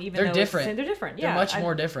they're. I mean, even They're though different. They're different. They're Yeah, much I-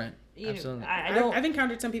 more different. you know, Absolutely. I don't. I've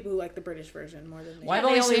encountered some people who like the British version more than the Well, I've they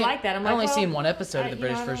only only seen, like that. I'm I've like, only well, seen one episode of the I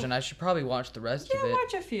British don't- version. I should probably watch the rest Yeah, of it.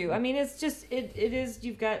 watch a few. I mean, it's just it is.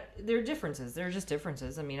 You've got there are differences. There are just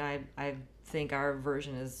differences. I mean, I think our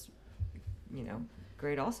version is,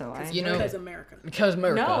 great. Also, I You know- because America. Because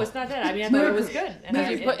America. no, it's not that. I mean, I thought it was good. And Because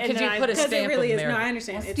you put a Because it stamp really of is. No, America. I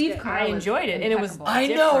understand. Well, It's Steve good. Carell I enjoyed it, and it was. impeccable. I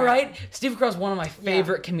know, different. right? Steve Carell's one of my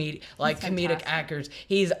favorite favorite He's comedic fantastic. actors.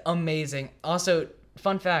 He's amazing. Also,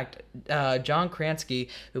 fun fact: John Krasinski,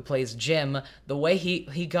 who plays Jim, the way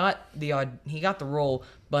he got the role,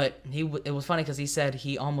 but it was funny because he said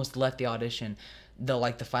he almost left the audition,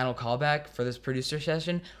 the final callback for this producer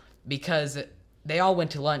session, because they all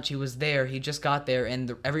went to lunch. He was there. He just got there,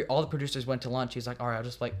 and all the producers went to lunch. He's like, all right, I'll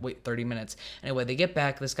just like wait 30 minutes. Anyway, they get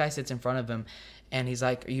back. This guy sits in front of him, and he's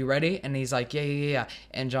like, are you ready? And he's like, yeah.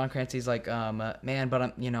 And John Clancy's like, man, but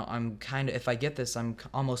I'm kind of, if I get this, I'm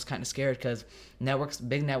almost kind of scared because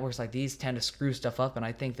big networks like these tend to screw stuff up, and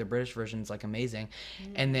I think the British version's like amazing.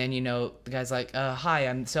 And then, the guy's like, hi,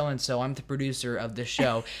 I'm so-and-so. I'm the producer of this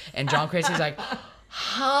show. And John Clancy's like,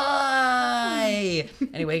 hi.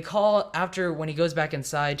 Anyway, when he goes back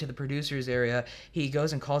inside to the producer's area, he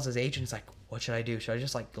goes and calls his agent. He's like, what should I do? Should I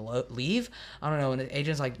just like leave? I don't know. And the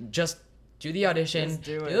agent's like, just do the audition, Just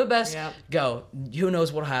do it. the best, Yep. go. Who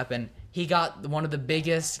knows what'll happen? He got one of the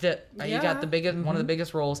biggest. One of the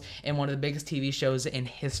biggest roles in one of the biggest TV shows in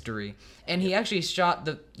history. And he actually shot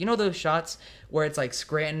those shots where it's like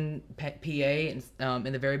Scranton, PA, in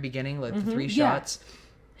the very beginning, like the 3 shots.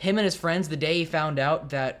 Him and his friends, the day he found out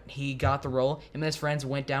that he got the role, him and his friends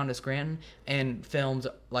went down to Scranton and filmed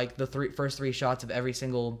like the first 3 shots of every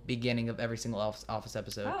single beginning of every single Office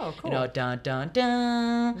episode. Oh, cool. Dun dun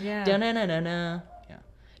dun, Yeah. dun dun dun dun dun, yeah,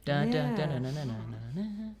 dun dun dun dun dun dun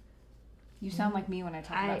dun. You sound like me when I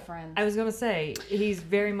talk about Friends. I was gonna say he's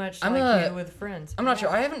very much I'm like you with Friends. I'm not sure.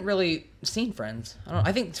 I haven't really seen Friends.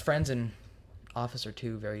 I think Friends and Office are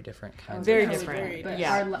 2 very different kinds. Very of different. But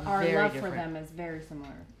Yeah, our very love different. for them is very similar.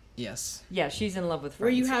 Yes. Yeah, she's in love with Friends. Where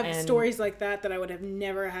you have and stories like that I would have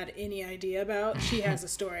never had any idea about. She has a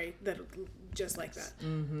story that just like that.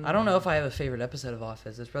 I don't know if I have a favorite episode of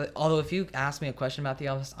Office. It's really, although if you ask me a question about The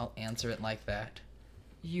Office, I'll answer it like that.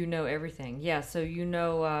 You know everything. Yeah, so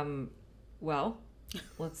well,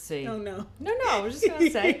 let's see. Oh no. No, I was just gonna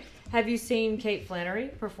say, have you seen Kate Flannery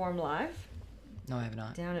perform live No, I have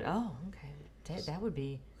not. down at? Oh, okay, that would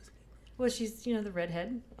be. Well, she's the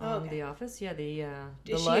redhead on okay. The Office. Yeah, the Is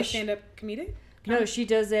she a Lush. stand-up comedic? No, she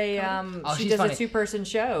does a Oh, she she's does funny. a 2-person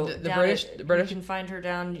show. The down British- at- the British- You can find her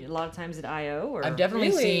down a lot of times at IO. Or I've definitely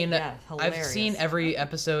Really? seen. Yeah, I've hilarious. seen every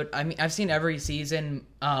episode. I mean, I've seen every season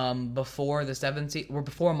before the 7th season, or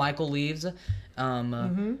before Michael leaves.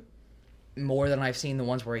 More than I've seen the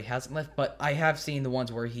ones where he hasn't left, but I have seen the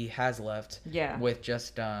ones where he has left. Yeah. With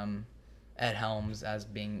just Ed Helms as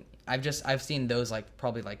being. I've seen those like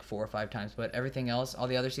probably like 4 or 5 times, but everything else, all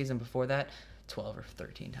the other season before that, 12 or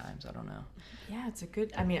 13 times. I don't know. Yeah, it's a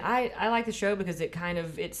good. I mean, I like the show because it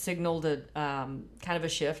signaled a kind of a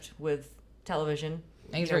shift with television.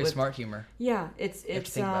 I think it's you know, very with- smart humor. Yeah, have to it's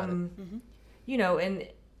think about it. and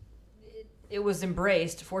it was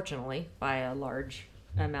embraced, fortunately, by a large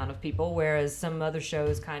amount of people, whereas some other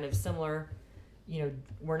shows kind of similar,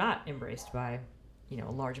 were not embraced by,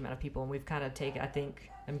 a large amount of people, and we've kind of I think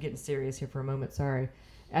I'm getting serious here for a moment. Sorry,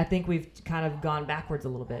 I think we've kind of gone backwards a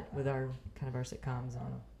little bit with our sitcoms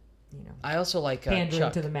and I also like pandering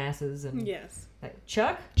Chuck. to the masses and Yes. like,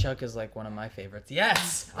 Chuck. Chuck is like one of my favorites.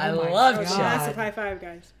 Yes, I my love God. Chuck. Massive high five,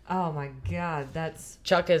 guys. Oh my God, that's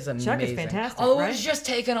Chuck is amazing. Chuck is fantastic, Oh, it right? was just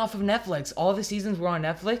taken off of Netflix. All the seasons were on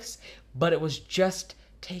Netflix, but it was just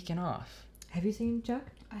taken off. Have you seen Chuck?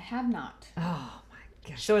 I have not. Oh my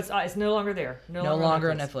gosh. So it's no longer there. No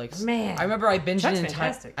longer on Netflix. Man. I remember I binged Chuck's an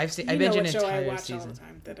entire. fantastic. I You know binged an what show I entire watch all season. the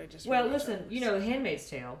time that I just Well, rewatched listen, all. Handmaid's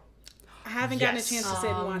Tale. I haven't gotten a Yes. chance to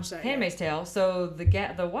sit and watch that yet. Handmaid's Tale. So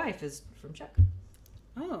the wife is from Chuck.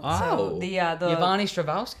 Oh. So the Yvonne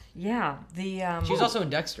Stravowski. She's also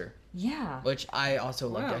in Dexter, yeah. which I also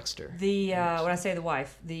love Wow. Dexter. The when I say the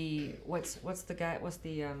wife, what's the guy? What's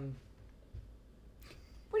the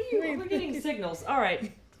What are you? We're getting signals. All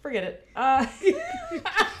right, forget it.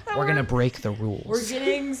 We're gonna break the rules. We're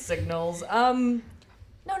getting signals.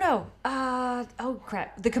 No. Oh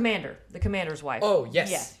crap. The commander's wife. Oh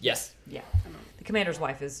yes, Yeah. yes. Yeah. The commander's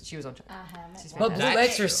wife she was on Chuck. I haven't. She's But fantastic. Blue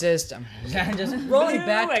Exorcist. I'm just rolling Blue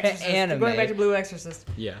back Exorcist. to anime. Going back to Blue Exorcist.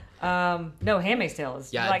 Yeah. No, Handmaid's Tale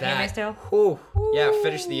is. Yeah, You like that. Handmaid's Tale? Ooh. Yeah,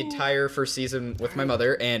 finished the entire first season with my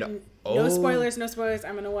mother, and No spoilers, no spoilers.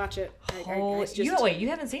 I'm gonna watch it. Holy, it's you wait, you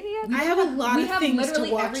haven't seen it yet? I have a lot We of have things to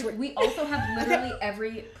literally watch. every. We also have literally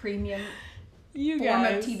every premium You form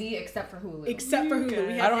of TV except for Hulu. Except for Hulu.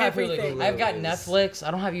 We have I don't have everything. Hulu. I've got Netflix.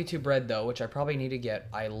 I don't have YouTube Red though, which I probably need to get.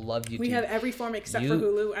 I love YouTube. We have every form except You- for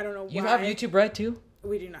Hulu. I don't know why. You have YouTube Red too?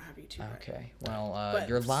 We do not have YouTube. Red. Okay. Well, But-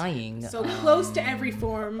 you're lying. So close to every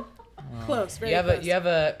form. Close. Very You have close. you have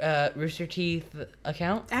a Rooster Teeth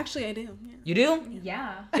account? Actually, I do. Yeah. You do?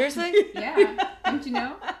 Yeah. Seriously? Yeah. Don't you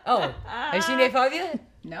know? Oh, have you seen Day 5 yet?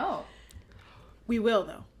 No. We will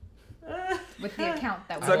though. With the account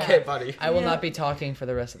that it's we okay, have. buddy. I will Yeah. not be talking for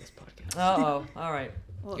the rest of this podcast. All right.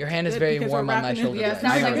 Well, Your hand is good, very because warm we're on my wrapping it- shoulder. Yeah, guys.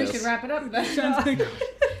 sounds I like we know. should wrap it up. Then.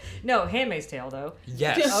 No, Handmaid's Tale though.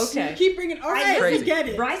 Yes. Okay. Keep bringing. All right, Crazy. we get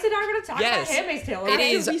it. Bryce and I are going to talk Yes. about Handmaid's Tale. It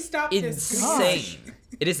okay? is we stop this? insane.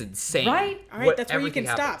 It is insane. Right? All right, that's where you Everything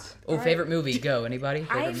can happens. stop. Oh, favorite movie? Go. Anybody?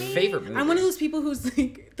 I Favorite movie? mean- Favorite movie. I'm one of those people who's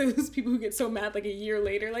like those people who get so mad like a year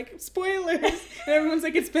later, like spoilers, and everyone's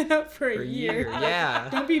like it's been out for a year. Yeah.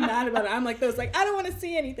 Don't be mad about it. I'm like those, like I don't want to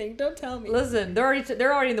see anything. Don't tell me. Listen, they're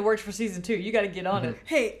already in the works for season 2. You got to get on it.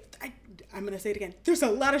 Hey, I'm gonna say it again. There's a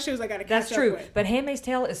lot of shows I gotta catch That's true. up with. But Handmaid's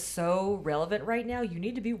Tale is so relevant right now. You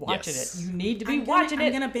need to be watching Yes. it. You need to be I'm watching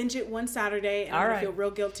it. gonna binge it one Saturday, and I'm All gonna right. feel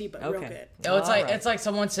real guilty, but real Okay. good. Oh, it's like Alright. it's like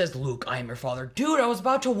someone says, "Luke, I am your father." Dude, I was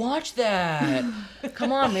about to watch that.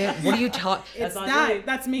 Come on, man. What are you talking? It's on that. you.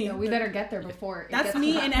 That's me. No, we better get there before. It That's gets to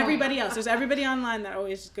me that and point. everybody else. There's everybody online that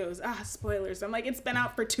always goes, spoilers. I'm like, it's been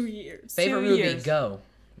out for 2 years. Favorite 2 movie? years. Go.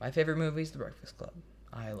 My favorite movie is The Breakfast Club.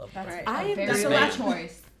 I love That's Right. a I am very that's good the last-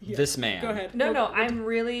 choice. This man. Go ahead. No, We'll-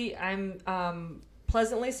 I'm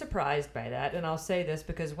pleasantly surprised by that, and I'll say this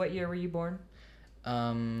because what year were you born?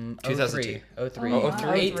 2002. 03. Oh,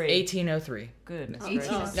 03. 1803. Goodness 18.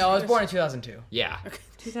 gracious. No, I was born in 2002. Yeah. You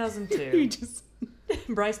 2002. just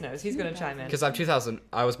Bryce knows. He's going to chime in. Because I'm 2000.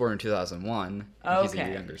 I was born in 2001. and He's a Okay.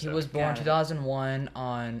 year younger. He So. was born Got it. 2001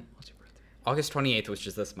 on what's your birthday? August 28th, which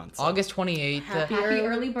is this month. So. August 28th Happy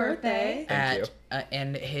early birthday. Thank you. at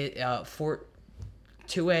and hit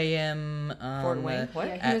 2 a.m. Fort Wayne. What?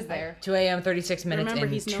 Yeah, he At was there. 2 a.m. 36 minutes Remember,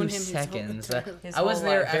 and he's 2 known him his whole seconds. entire- His I was whole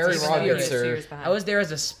there life. as Very a wrong, spirit. sir. Years behind. I was there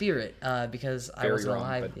as a spirit because I Very wasn't wrong,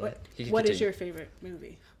 alive but- yet. You can What is continue. your favorite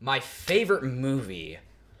movie? My favorite movie.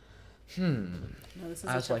 No, this is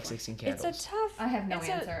I a was tough like one. 16 It's candles. a tough. I have no it's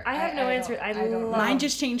answer. I have no answer. I don't love. know. Mine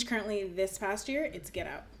just changed currently this past year. It's Get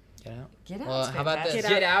Out. Get out. Get Out. Well, how about this? Get Out.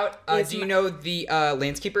 Get Out. is Do you my- know the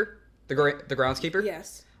landscaper? The groundskeeper?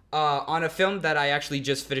 Yes. On a film that I actually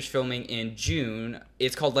just finished filming in June.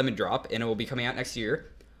 It's called Lemon Drop, and it will be coming out next year.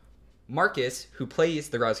 Marcus, who plays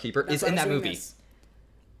the groundskeeper, That's is why in I'm that saying movie. this.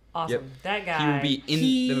 Awesome. Yep. That guy. He will be in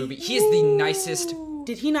He- the movie. He is the nicest.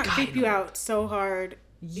 Did he not creep you out so hard?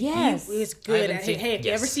 Yes. He was good haven't at seen- Hey, if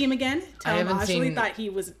you ever yes. see him again, tell him haven't Ashley seen- thought he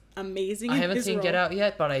was amazing I in haven't his seen role. Get Out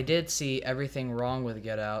yet, but I did see Everything Wrong with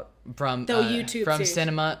Get Out from The YouTube from series.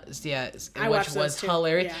 cinema. Yeah, I which watched was those too,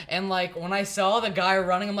 hilarious. yeah. And like when I saw the guy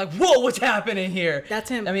running, I'm like, "Whoa, what's happening here?" That's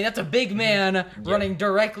him. I mean, that's a big man running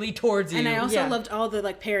directly towards you. And I also Yeah. loved all the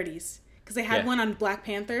like parodies because they had Yeah. one on Black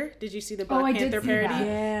Panther. Did you see the Oh, Black I did Panther see parody? that.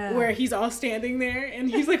 Yeah. Where he's all standing there and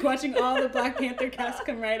he's like watching all the Black Panther cast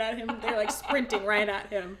come right at him. They're like sprinting right at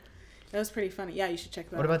him. That was pretty funny. Yeah, you should check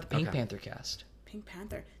that What out. about the Pink Okay. Panther cast? Pink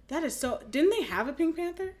Panther? That is so. Didn't they have a Pink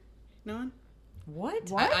Panther? No one?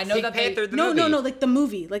 What? I know Pink that they. Panther, the No, movie. no, no. Like the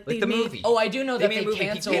movie. Like they the made. movie. Oh, I do know They that made they a movie,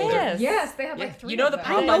 Pink canceled. Panther. Yes. Yes, they have Yeah, like 3 you know of the them. I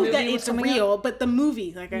Popeye know movie that was it's coming real, but the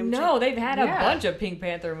movie, like I'm. No, they've had a Yeah. bunch of Pink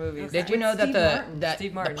Panther movies. Did you know that Steve the Martin. that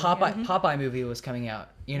Steve the Martin, Popeye Movie was coming out?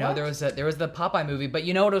 You know, What? there was the Popeye movie, but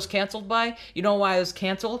you know what it was canceled by? You know why it was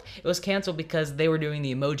canceled? It was canceled because they were doing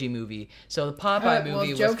the Emoji Movie. So the Popeye well,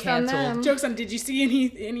 movie was joke's on canceled. them. Jokes on. Did you see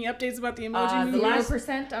any updates about the Emoji the movie? last-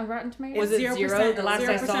 0% on Rotten Tomatoes. Was it 0%, 0? The last I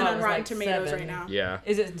 0% saw it on was Rotten like Tomatoes 7. right now. Yeah.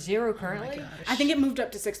 Is it 0 currently? I think it moved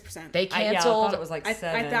up to 6%. They Yeah, I canceled. thought it was like I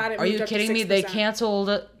 7. thought it. Are moved you up to kidding me? They 6%.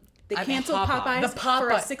 canceled. They canceled Popeye. Popeyes The for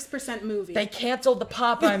a Popeye. 6% movie. They canceled the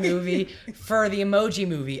Popeye movie for the Emoji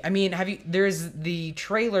Movie. I mean, have you? There's the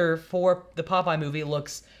trailer for the Popeye movie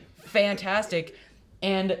looks fantastic,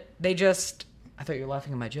 and they just. I thought you were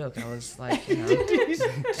laughing at my joke. I was like, you know, He's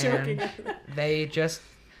joking. and they just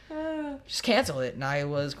canceled it, and I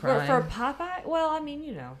was crying. For Popeye? Well, I mean,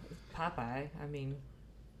 you know, Popeye. I mean,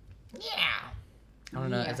 Yeah. I don't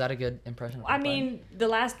know. Yeah. Is that a good impression? Of I Popeye? mean, the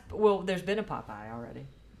last. Well, there's been a Popeye already.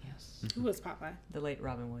 yes. Who was Popeye? The late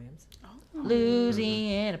Robin Williams.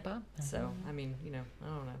 Louisiana Popeye. So, I mean, you know, I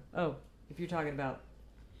don't know. Oh, if you're talking about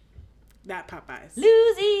That Popeyes.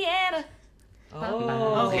 Louisiana.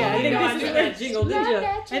 Oh, Okay, I think God, this is you where- got jingle, did you?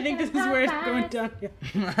 I think this is where it's going down.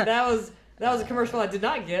 That was a commercial I did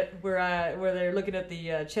not get where they're looking at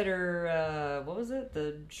the cheddar. What was it?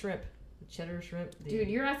 The shrimp. The cheddar shrimp. The- Dude,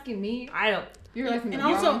 you're asking me. I don't. You're asking me. And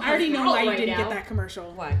also, I already know why you didn't get that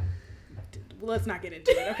commercial. Why? Let's not get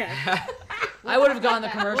into it. Okay. I would have gotten the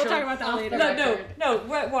We'll commercial. talk about that Off later. the No.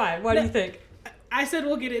 Why? Why do you think? I said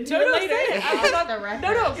we'll get into No, it no, later. say it. Off the record.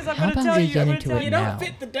 No, because I'm How going to about tell we you. get I'm gonna into tell it You you. don't now.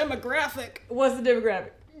 fit the demographic. What's the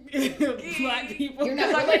demographic? Black people. You're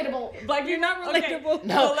not relatable. Black, You're not okay. relatable.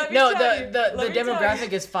 No, Well, let me no, tell you. the Let me tell you.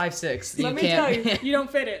 demographic is 5'6". Let You me can't. tell You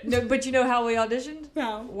don't fit it. No, but you know how we auditioned?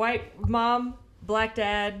 No. White mom, black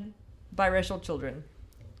dad, biracial children.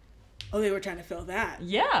 Oh, they were trying to fill that.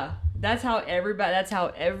 Yeah, that's how everybody. That's how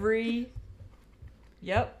every.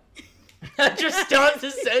 Yep. Just starts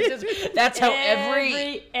the sentence. That's how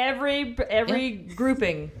every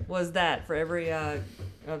grouping was that for every of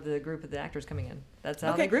the group of the actors coming in. That's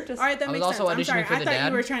how they grouped us. All right, that I was makes also sense. I'm sorry. auditioning for I the thought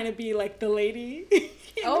dad. you were trying to be like the lady.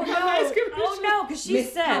 Oh no! Because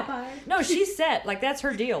she's set. No, she's set. Like that's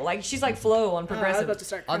her deal. Like she's like Flo on I was Progressive. about to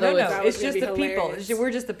start. Although crying. it's- That was it's gonna just the be people. hilarious.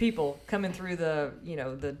 We're just the people coming through the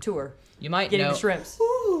the tour, You might getting know. the shrimps.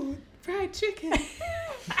 Ooh, fried chicken.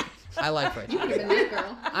 I like fried chicken. Even that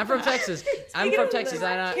girl. I'm from Texas. I'm from Texas.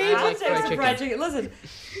 I I'll like take fried some chicken. fried chicken. Listen,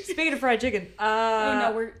 speaking of fried chicken, Oh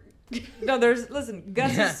no, we're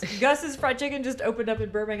Gus's fried chicken just opened up in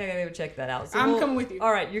Burbank. I gotta go check that out. So I'm coming with you.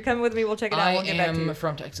 All right, you're coming with me. We'll check it out. I We'll get back to am you.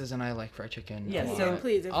 from Texas and I like fried chicken. Yes, a so lot.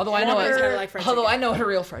 Please. if although I know anybody's it, gotta like fried although chicken. I know what a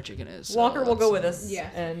real fried chicken is. so Walker will go with that's- us, Yeah.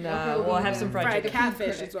 and Walker will we'll be have there. some fried fried chicken.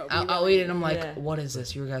 catfish is what we I'll really eat it and I'm like, Yeah. what is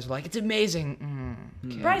this? You guys were like, it's amazing.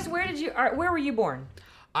 Okay. Bryce, where were you born?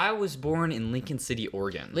 I was born in Lincoln City,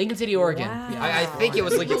 Oregon. Lincoln City, Oregon. Wow. Yeah. I think it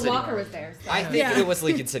was Lincoln well, City. Walker was there. So. I think Yeah. it was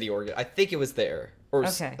Lincoln City, Oregon. I think it was there. Or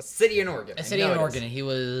Okay. a city in Oregon. A I city know in it is. Oregon. He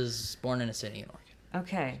was born in a city in Oregon.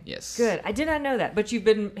 Okay. Yes. Good. I did not know that, but you've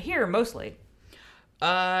been here mostly.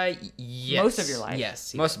 Yes. Most of your life.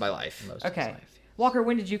 Yes. Most of my life. Most of his Okay. life. Walker,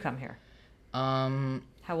 when did you come here?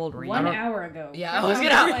 How old were you? 1 hour ago. Yeah, I was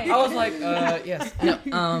like, yes.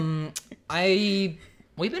 No,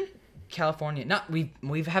 we've been California. Not we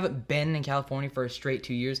haven't been in California for a straight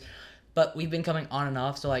 2 years, but we've been coming on and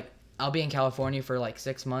off. So like, I'll be in California for like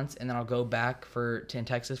 6 months, and then I'll go back in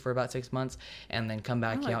Texas for about 6 months, and then come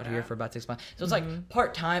back out here for about 6 months. So it's like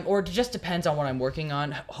part time, or it just depends on what I'm working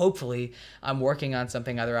on. Hopefully, I'm working on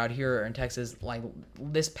something either out here or in Texas. Like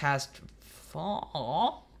this past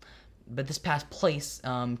fall, but this past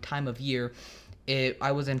time of year,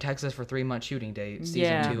 I was in Texas for 3 months shooting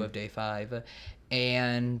season 2 of Day 5.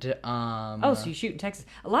 And Oh, so you shoot in Texas.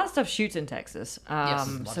 A lot of stuff shoots in Texas. Yes,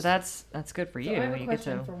 a lot So of that's good for you. So I have a You get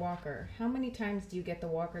question to- for Walker. How many times do you get the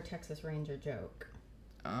Walker Texas Ranger joke?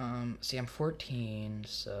 see, I'm 14,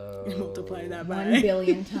 so multiply that 1 by.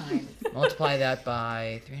 billion times. multiply that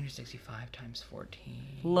by 365 times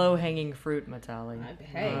 14. low hanging fruit, Matali.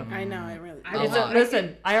 Hey, I know. I really. A It's a- lot.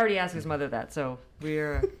 listen, I already asked his mother that, so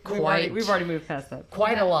we've already moved past that.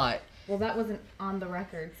 Quite a lot. well, that wasn't on the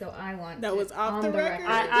record, so I want That it was off on the record?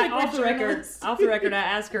 I Like off the we're record. journalists. Off the record, I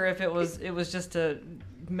asked her if it was just to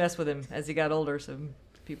mess with him as he got older, so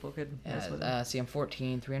people could mess with him. Yeah, see, I'm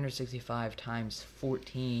 14. 365 times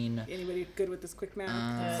 14. Anybody good with this quick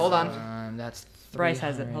math? Hold on. That's Bryce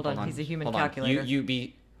has it. 300. Hold on. He's a human Hold on. calculator. You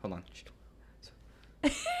be. Hold on.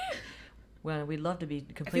 Well, we'd love to be I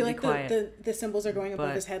feel completely like quiet. the symbols are going above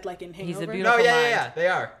But his head, like in he's a Hangover. beautiful- No, yeah, mind. yeah, they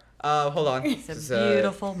are. Hold on. It's a This is,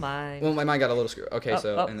 beautiful mind. Well, my mind got a little screwed. Okay,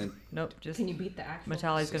 and then. Nope, just Can you beat the actual?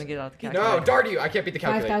 Matali's gonna get out the calculator. No, darn you! I can't beat the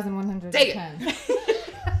calculator. 5,110.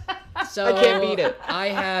 So I can't beat it. I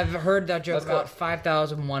have heard that joke Let's go. about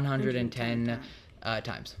 5,110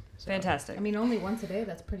 times. So- Fantastic. I mean, only once a day.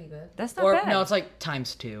 That's pretty good. That's not Or bad. no, it's like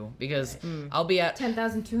times 2 because I'll be at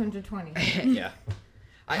 10,220. Yeah.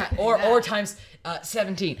 or times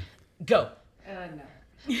 17. Go. No.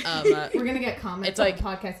 We're gonna get comments It's on like- the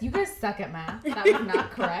podcast. You guys suck at math. That was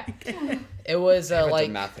not correct. It was I haven't like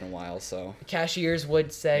done math in a while, so. cashiers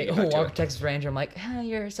would say, You "Oh, got to Walker it. Texas Ranger." I'm like,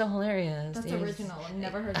 "You're so hilarious." That's You're- original. I've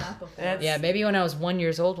never heard that before. That's- Yeah, maybe when I was 1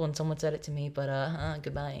 year old when someone said it to me, but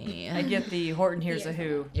goodbye. I get the Horton Hears a Yeah.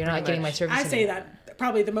 Who. You're not pretty getting my much. service. I say anymore. that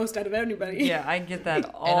probably the most out of anybody. Yeah, I get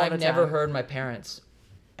that all And the I've time. never heard my parents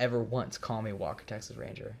ever once call me Walker Texas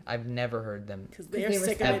Ranger. I've never heard them. Because they're they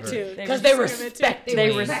sick of it respect too. you. Because they sick of it, too. respect They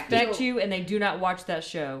me. respect you, and they do not watch that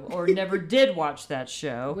show, or never did watch that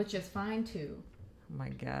show. Which is fine too. Oh my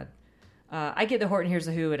god. I get the Horton Hears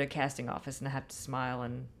a Who at a casting office, and I have to smile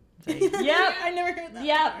and say, "Yep, I never heard that.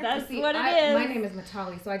 yep, before. that's See, what it is." My name is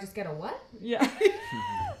Matali, so I just get a what? Yeah.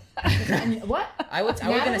 And what? I was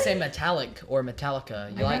gonna say metallic or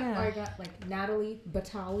Metallica. You like I got like Natalie,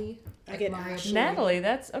 Batali. I get Mario Ashley. Natalie,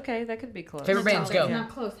 that's okay. That could be close. Favorite bands, It's go. not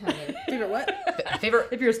close, Heather. Favorite what? favorite?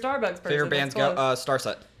 If you're a Starbucks person, Favorite bands that's go. close.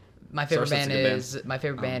 Starset. My favorite Starset's a band good band. is my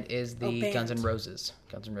favorite band is the band. Guns N' Roses.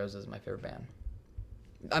 Guns N' Roses is my favorite band.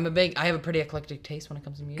 I have a pretty eclectic taste when it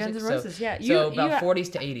comes to music. Guns N' so- Roses, yeah. So You- about you- 40s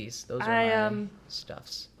to 80s. Those are I, my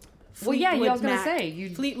stuffs. Well, yeah, Fleetwood I was gonna Mac. say,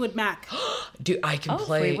 you- Fleetwood Mac. Dude, I can Oh,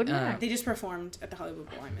 play. Fleetwood Mac. They just performed at the Hollywood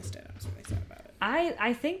Bowl. I missed it. I was really sad about it.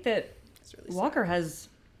 I think that It's really sad. Walker has,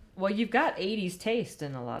 well, you've got 80s taste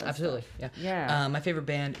in a lot of Absolutely, stuff. yeah. Yeah. My favorite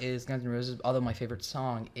band is Guns N' Roses, although my favorite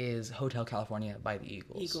song is Hotel California by the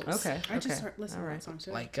Eagles. Eagles. Okay, I just okay. listened to Alright. that song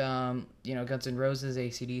too. Like, Guns N' Roses,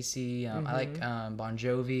 AC/DC. I like Bon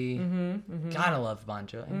Jovi. Gotta love Bon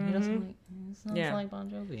Jovi. Who doesn't like, sounds Yeah. like Bon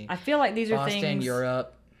Jovi? I feel like these are Boston, things.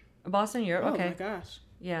 Europe. Boston, Europe. Oh Okay. my gosh.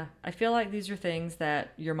 Yeah, I feel like these are things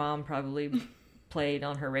that your mom probably played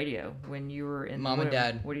on her radio when you were in. Mom and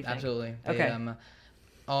Dad. What do you think? Absolutely. Okay.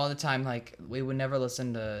 All the time, like we would never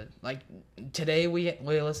listen to today we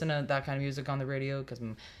listen to that kind of music on the radio because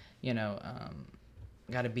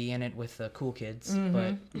got to be in it with the cool kids.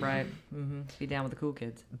 But Right. Be down with the cool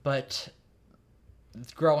kids. but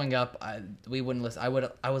growing up, we wouldn't listen.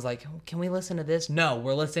 I was like, oh, can we listen to this? No,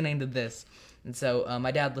 we're listening to this. And so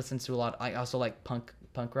my dad listens to a lot. I also like punk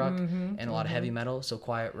rock and a lot of heavy metal. So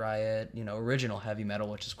Quiet Riot, original heavy metal,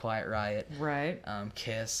 which is Quiet Riot. Right.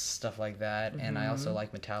 Kiss, stuff like that. And I also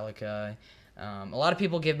like Metallica. A lot of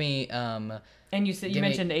people give me And you said you Give me-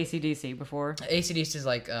 mentioned AC/DC before. AC/DC is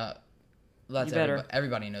like that's You better.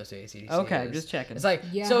 everybody knows who AC/DC Okay, is. just checking. It's like,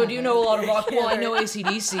 Yeah. so do you know a lot of rock? Well, I know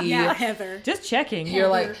AC/DC. Yeah, Heather. Just checking. You're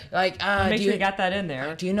like Make do sure you you got that in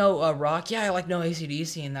there. do you know rock? Yeah, I like know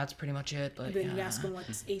AC/DC, and that's pretty much it. But Then you yeah. ask them what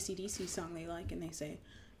AC/DC song they like, and they say,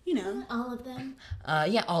 all of them.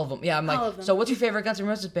 Yeah, all of them. Yeah, I'm All like, of them. so what's your favorite Guns N'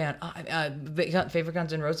 Roses band? Favorite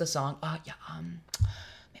Guns N' Roses song?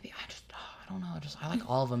 Maybe I don't know. I like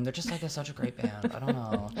all of them. They're just like such a great band. I don't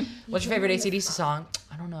know. What's your favorite AC/DC song?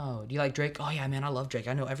 I don't know. Do you like Drake? Oh yeah, man, I love Drake.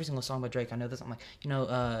 I know every single song by Drake. I know this. I'm like,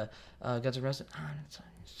 Guns N' Roses. I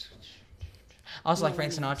also like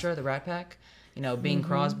Frank Sinatra, the Rat Pack. Bing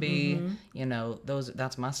Crosby. Those.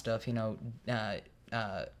 That's my stuff.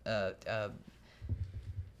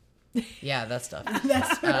 Yeah, that stuff.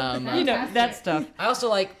 That stuff. I also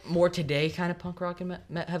like more today kind of punk rock and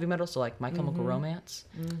heavy metal, so like My Chemical Romance.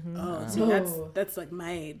 Oh, see, that's like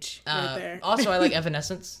my age right there. Also, I like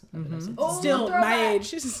Evanescence. Evanescence. Still my throwback. age.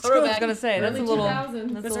 Still, I was gonna say that's Early a little.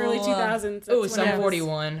 2000s. that's early 2000s. Ooh, That's Sum when I was-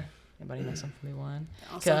 41. Anybody know Sum 41?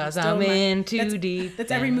 Also, Cause still I'm my- in too that's- deep. That's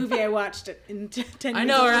every movie I watched in 10 years. I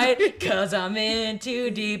know, ago. right? Cause I'm in too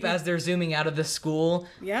deep as they're zooming out of the school.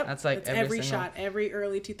 Yep. That's like every single- shot, every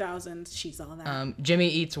early 2000s. She's all that. Jimmy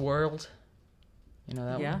Eats World. You know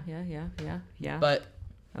that one? Yeah. But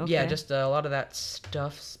yeah, Okay. just a lot of that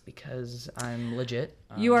stuff's because I'm legit.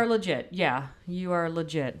 You are legit. Yeah, you are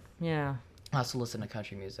legit. Yeah, I also listen to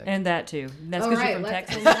country music. and that too. That's All because right, you're from let's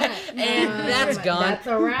Texas. end that. And that's gone. That's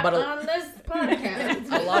a wrap But on this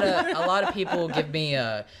podcast. a lot of people give me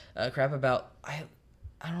crap about I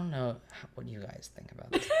don't know what you guys think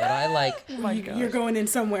about this, but I like You're going in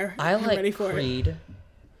somewhere. I I'm ready like for it. Creed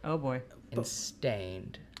Oh boy. and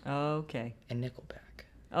Stained Okay. and Nickelback.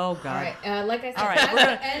 Oh All god. right, like I said, All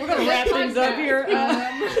right, we're gonna wrap things up here.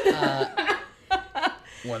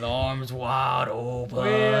 With arms wide open.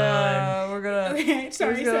 We're gonna. Okay,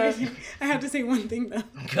 sorry. gonna- I have to say one thing though.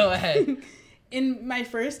 Go ahead. In my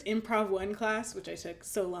first Improv 1 class, which I took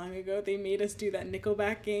so long ago, they made us do that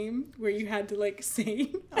Nickelback game where you had to like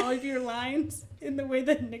say all of your lines in the way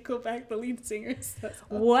that Nickelback, the lead singer, says.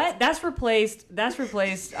 What? That's replaced.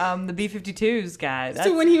 The B-52s guy. That's,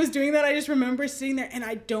 So when he was doing that, I just remember sitting there, and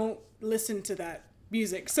I don't listen to that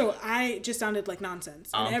music, so I just sounded like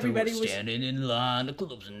nonsense, and everybody was. standing in line. The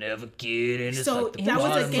clubs never get in. It's So like the that was a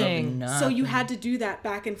bottom of game. So nothing. you had to do that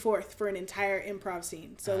back and forth for an entire improv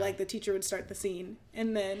scene. So like the teacher would start the scene,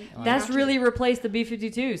 and then that's after- really replaced the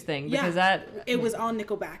B-52s thing because that. it was all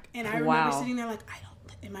Nickelback, and I remember Wow. sitting there like,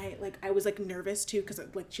 I was like nervous too because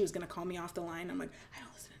like she was gonna call me off the line. I'm like, I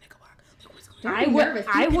don't listen to Nickelback. Like, what's going on? Don't be nervous,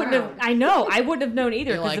 be wouldn't have. proud. I know. I wouldn't have known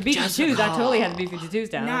either You're because like, the B-52s. I Jessica. totally had the B-52s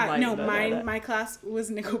down. I'm like, No, da, da, da. my class was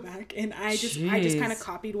Nickelback, and I just Jeez. kind of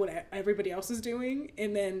copied what everybody else was doing,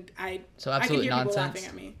 and then So I could absolute hear people nonsense. laughing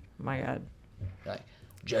at me. My God. Like,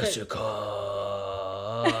 Jessica,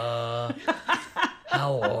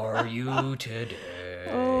 how are you today?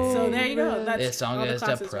 So there you go. That's This song all the is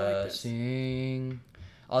classes were like this. depressing.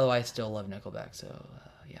 Although I still love Nickelback, so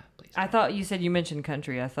yeah, please. I thought you said you mentioned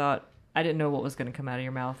country. I didn't know what was going to come out of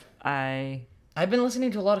your mouth. I I've been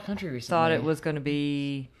listening to a lot of country recently. thought it was going to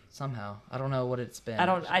be. somehow. I don't know what it's been.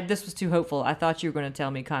 This was too hopeful. I thought you were going to tell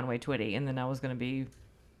me Conway Twitty, and then I was going to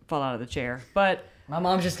fall out of the chair. But My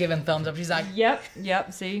mom's just giving thumbs up. She's like, yep.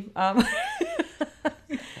 See,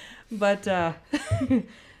 but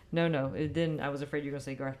no, it didn't. I was afraid you were going to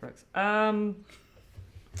say Garth Brooks. oh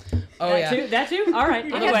yeah. That too. All right.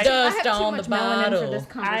 I Anyway, got dust I have too on much the melanin bottle. for this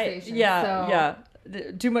conversation. so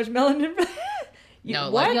Too much melanin.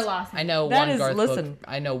 No, what? like, You lost me. I know That one is- Garth listen. Brooks.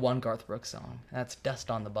 I know one Garth Brooks song. That's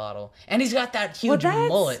 "Dust on the Bottle," and he's got that Well, huge that's-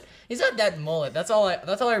 mullet. He's got that mullet. That's all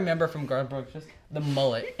I remember from Garth Brooks. Just the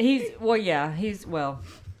mullet. He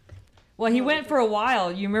went for a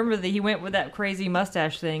while. You remember that he went with that crazy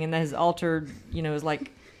mustache thing, and his altered, his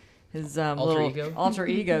like his Alter little ego? alter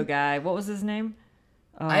ego guy. What was his name?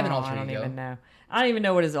 I have an alter I don't ego. even know. I don't even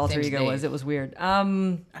know what his alter Name's ego Dave. was. It was weird. I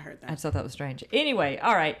heard I that. just thought that was strange. Anyway,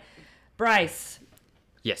 all right. Bryce,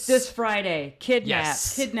 Yes. this Friday, Kidnapped.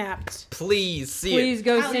 Yes. Kidnapped. Please see Please it.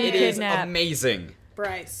 go Halle see It is Kidnapped. amazing.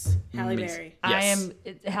 Bryce. Halle Amazing. Berry. I Yes. am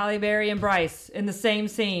Halle Berry and Bryce in the same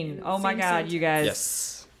scene. In the Oh my same God, sentence. you guys.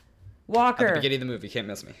 Yes. At Walker. the beginning of the movie, can't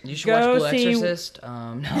miss me. You should Go watch Blue see- Exorcist. No,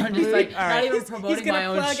 I'm just like All right. not even He's promoting gonna my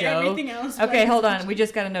own plug show. everything else. Okay, hold on. We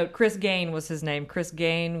just got a note. Chris Gain was his name. Chris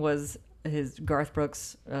Gain was his Garth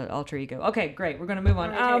Brooks alter ego. Okay, great. We're gonna move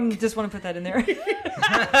on. Okay. Just want to put that in there.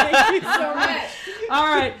 Thank you so much. All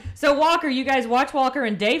right. So Walker, you guys watch Walker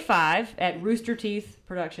in day 5 at Rooster Teeth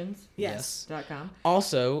Productions.com Yes.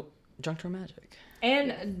 Also, Junk Drawer Magic.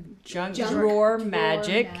 and Junk Junk Drawer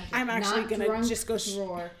Magic. I'm actually Not gonna drunk just go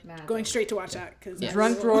drawer magic. Going straight to watch that because Yes.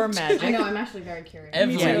 Drunk Drawer I Magic. know. I'm actually very curious.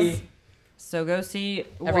 Every Yes. So go see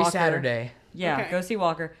Walker. every Saturday. Yeah, Okay. go see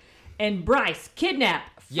Walker. And Bryce, Kidnap,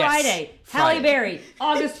 Yes. Friday. Friday. Halle Berry,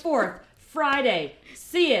 August 4th, Friday.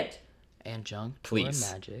 See it. And Junk Please.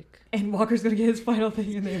 Drawer Magic. And Walker's going to get his final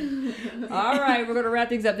thing in there. All right, we're going to wrap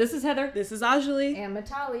things up. This is Heather. This is Ajali. And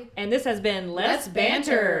Matali. And this has been Let's Let's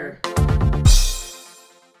Banter. Banter.